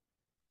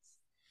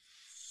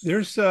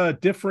 There's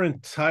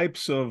different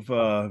types of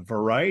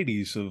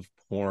varieties of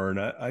porn.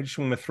 I just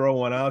want to throw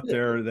one out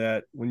there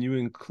that when you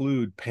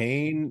include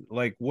pain,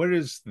 like how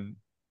does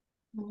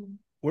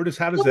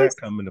that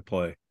come into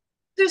play?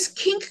 There's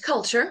kink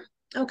culture.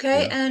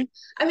 Okay. Yeah. And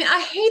I mean,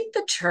 I hate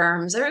the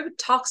terms. Everybody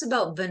talks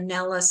about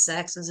vanilla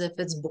sex as if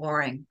it's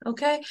boring.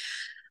 Okay.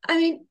 I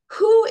mean,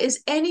 who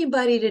is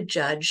anybody to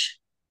judge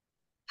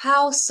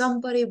how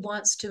somebody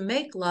wants to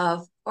make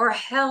love or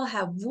hell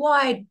have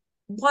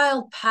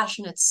wild,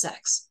 passionate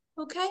sex?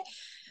 Okay.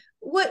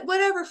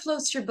 Whatever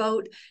floats your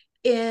boat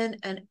in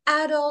an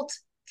adult,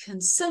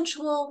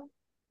 consensual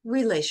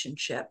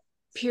relationship,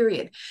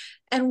 period.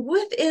 And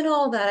within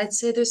all that, I'd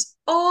say there's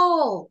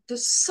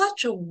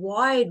such a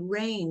wide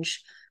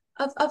range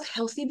of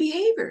healthy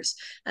behaviors.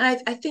 And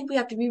I think we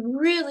have to be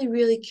really,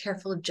 really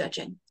careful of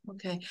judging.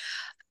 Okay.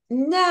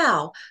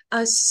 Now,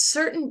 a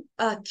certain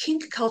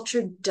kink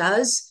culture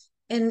does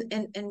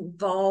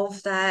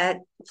involve that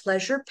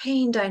pleasure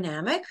pain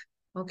dynamic.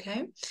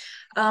 Okay.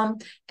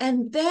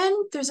 And then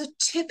there's a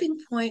tipping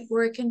point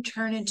where it can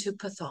turn into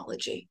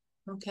pathology.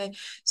 Okay.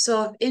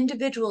 So if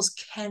individuals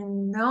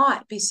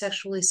cannot be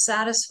sexually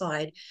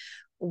satisfied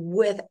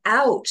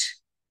without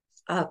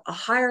a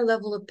higher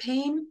level of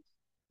pain,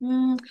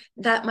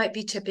 that might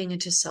be tipping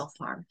into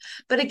self-harm.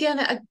 But again,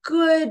 a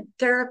good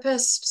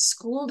therapist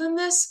schooled in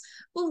this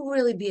will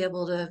really be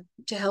able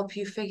to help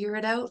you figure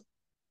it out.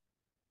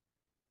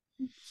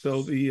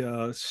 So the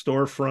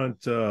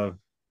storefront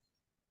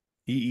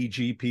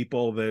EEG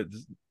people, that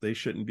they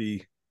shouldn't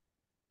be.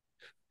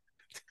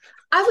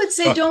 I would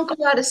say don't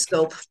go out of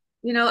scope.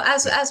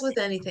 As with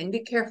anything,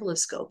 be careful of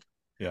scope.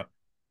 Yeah.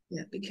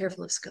 Yeah, be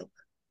careful of scope.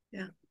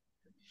 Yeah.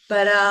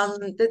 But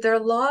there are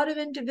a lot of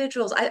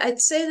individuals. I'd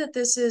say that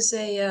this is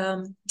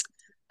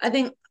I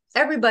think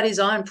everybody's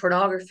on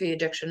pornography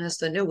addiction as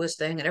the newest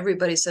thing, and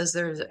everybody says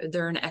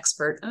they're an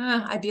expert.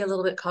 I'd be a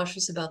little bit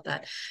cautious about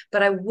that.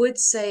 But I would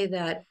say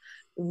that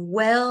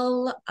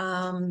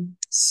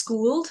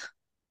schooled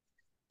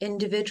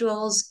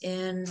individuals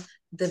in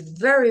the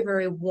very,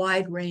 very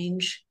wide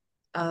range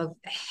of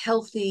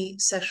healthy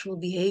sexual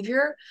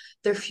behavior,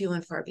 they're few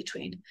and far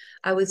between.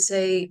 I would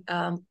say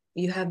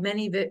you have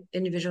many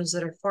individuals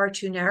that are far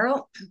too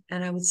narrow,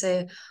 and I would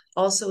say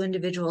also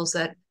individuals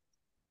that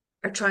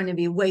are trying to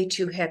be way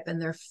too hip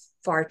and they're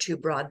far too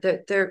broad.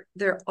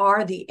 There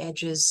are the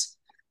edges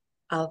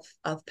of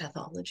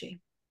pathology.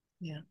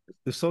 Yeah.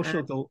 The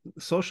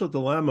social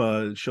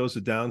dilemma shows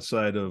the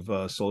downside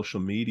of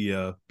social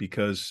media,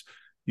 because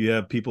you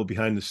have people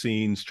behind the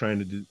scenes trying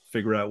to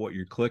figure out what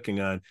you're clicking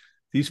on.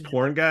 These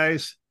porn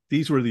guys,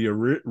 these were the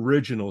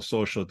original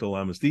social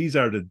dilemmas. These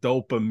are the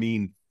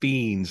dopamine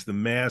fiends, the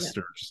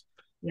masters,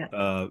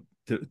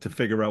 to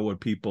figure out what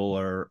people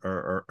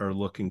are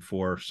looking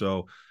for.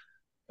 So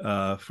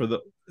if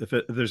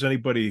there's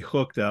anybody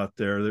hooked out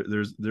there,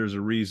 there's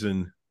a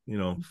reason,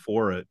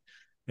 for it.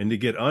 And to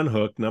get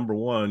unhooked, number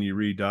one, you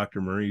read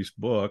Dr. Marie's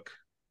book,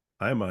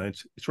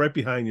 I-Minds. It's right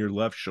behind your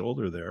left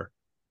shoulder there.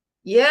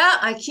 Yeah,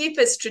 I keep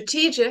it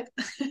strategic.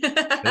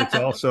 It's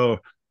also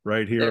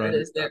right here. There it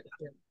is. There.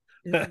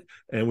 Yeah.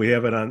 And we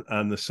have it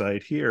on the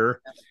site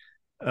here.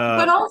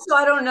 But also,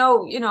 I don't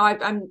know.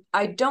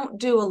 I don't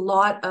do a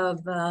lot of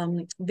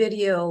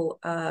video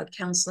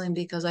counseling,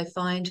 because I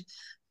find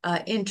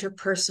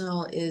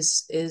interpersonal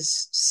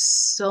is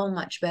so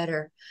much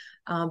better.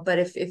 But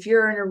if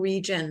you're in a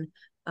region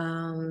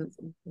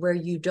where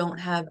you don't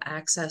have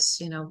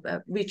access,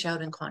 reach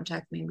out and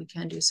contact me. We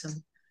can do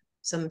some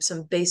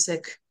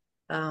basic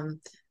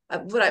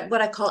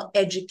what I call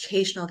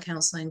educational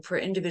counseling for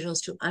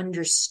individuals to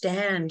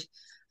understand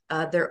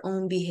their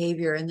own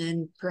behavior, and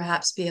then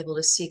perhaps be able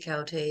to seek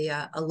out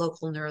a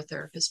local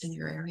neurotherapist in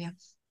your area.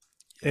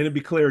 And to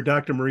be clear,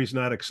 Dr. Marie's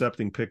not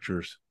accepting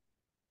pictures.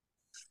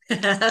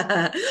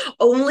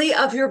 Only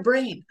of your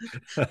brain.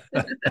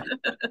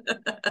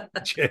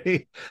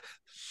 Jay,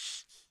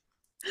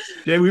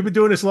 we've been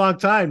doing this a long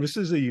time. This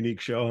is a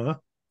unique show, huh?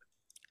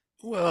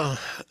 Well,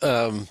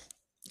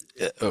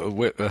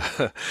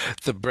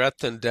 the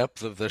breadth and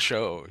depth of the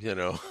show,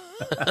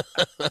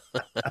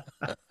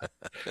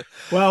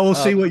 Well, we'll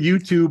see what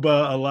YouTube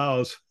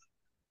allows.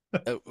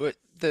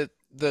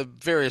 The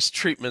various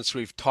treatments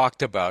we've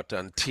talked about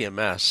on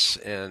TMS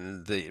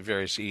and the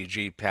various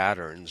EEG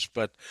patterns,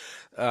 but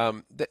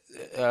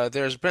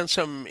there's been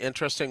some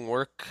interesting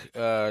work,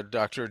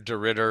 Dr.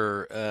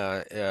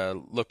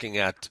 DeRitter, looking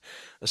at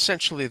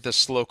essentially the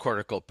slow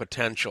cortical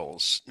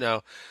potentials.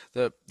 Now,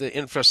 the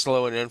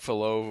infraslow and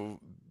infralow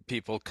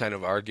people kind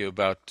of argue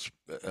about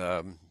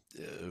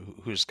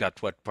who's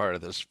got what part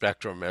of the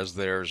spectrum as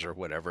theirs or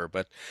whatever,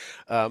 but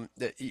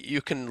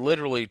you can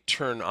literally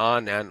turn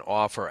on and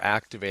off or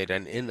activate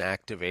and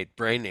inactivate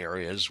brain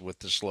areas with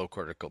the slow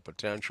cortical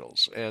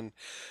potentials. And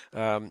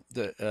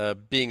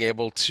being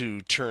able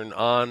to turn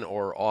on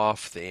or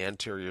off the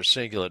anterior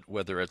cingulate,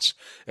 whether it's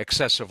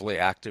excessively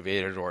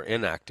activated or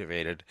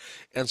inactivated,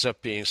 ends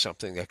up being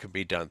something that can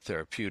be done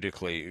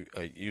therapeutically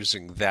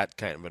using that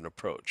kind of an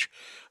approach.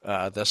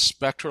 The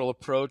spectral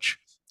approach,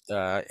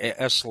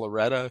 S.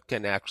 Loretta,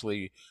 can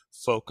actually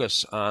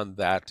focus on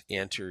that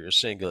anterior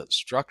cingulate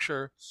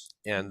structure,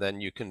 and then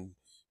you can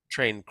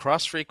train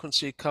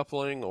cross-frequency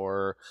coupling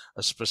or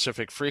a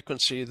specific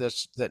frequency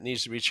that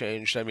needs to be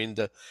changed. I mean,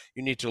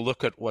 you need to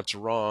look at what's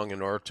wrong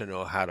in order to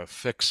know how to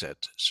fix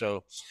it.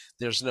 So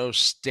there's no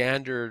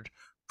standard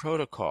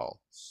protocol.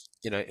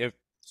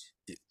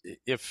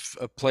 If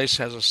a place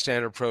has a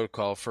standard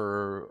protocol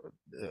for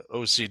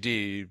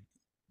OCD,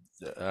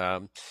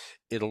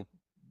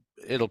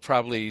 it'll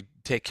probably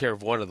take care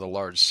of one of the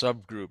large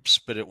subgroups,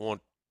 but it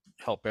won't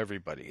help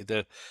everybody.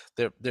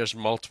 There's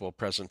multiple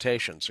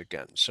presentations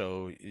again,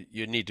 so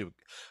you need to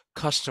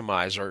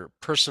customize or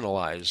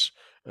personalize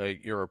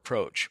your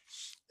approach.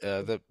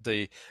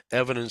 The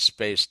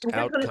evidence-based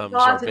outcomes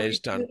are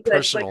based on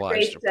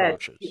personalized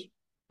approaches.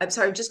 I'm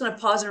sorry, I'm just going to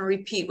pause and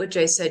repeat what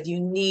Jay said. You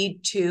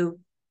need to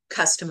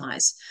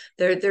customize.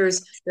 There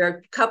are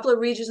a couple of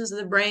regions of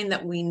the brain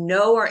that we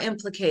know are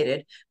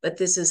implicated, but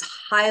this is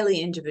highly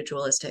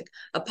individualistic.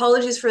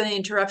 Apologies for the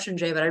interruption,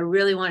 Jay, but I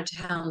really wanted to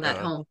hammer that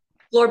home.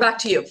 Floor back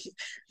to you.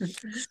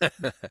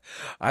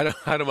 I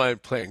don't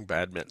mind playing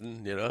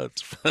badminton.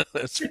 That's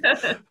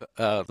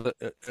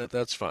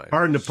fine.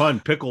 Pardon the pun,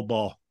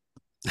 pickleball.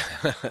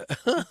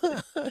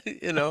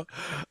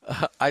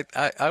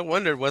 I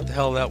wondered what the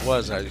hell that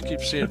was. I keep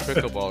seeing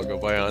pickleball go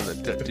by on the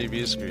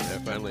TV screen. I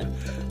finally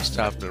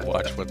stopped and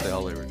watched what the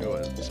hell they were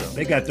doing. So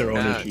they got their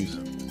own issues.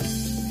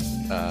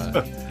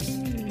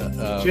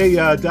 Jay,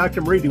 Dr.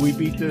 Marie, did we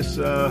beat this?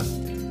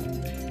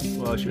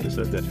 Well, I should have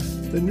said that.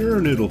 The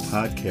Neuronoodle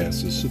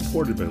podcast is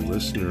supported by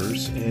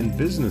listeners and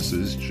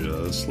businesses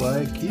just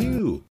like you.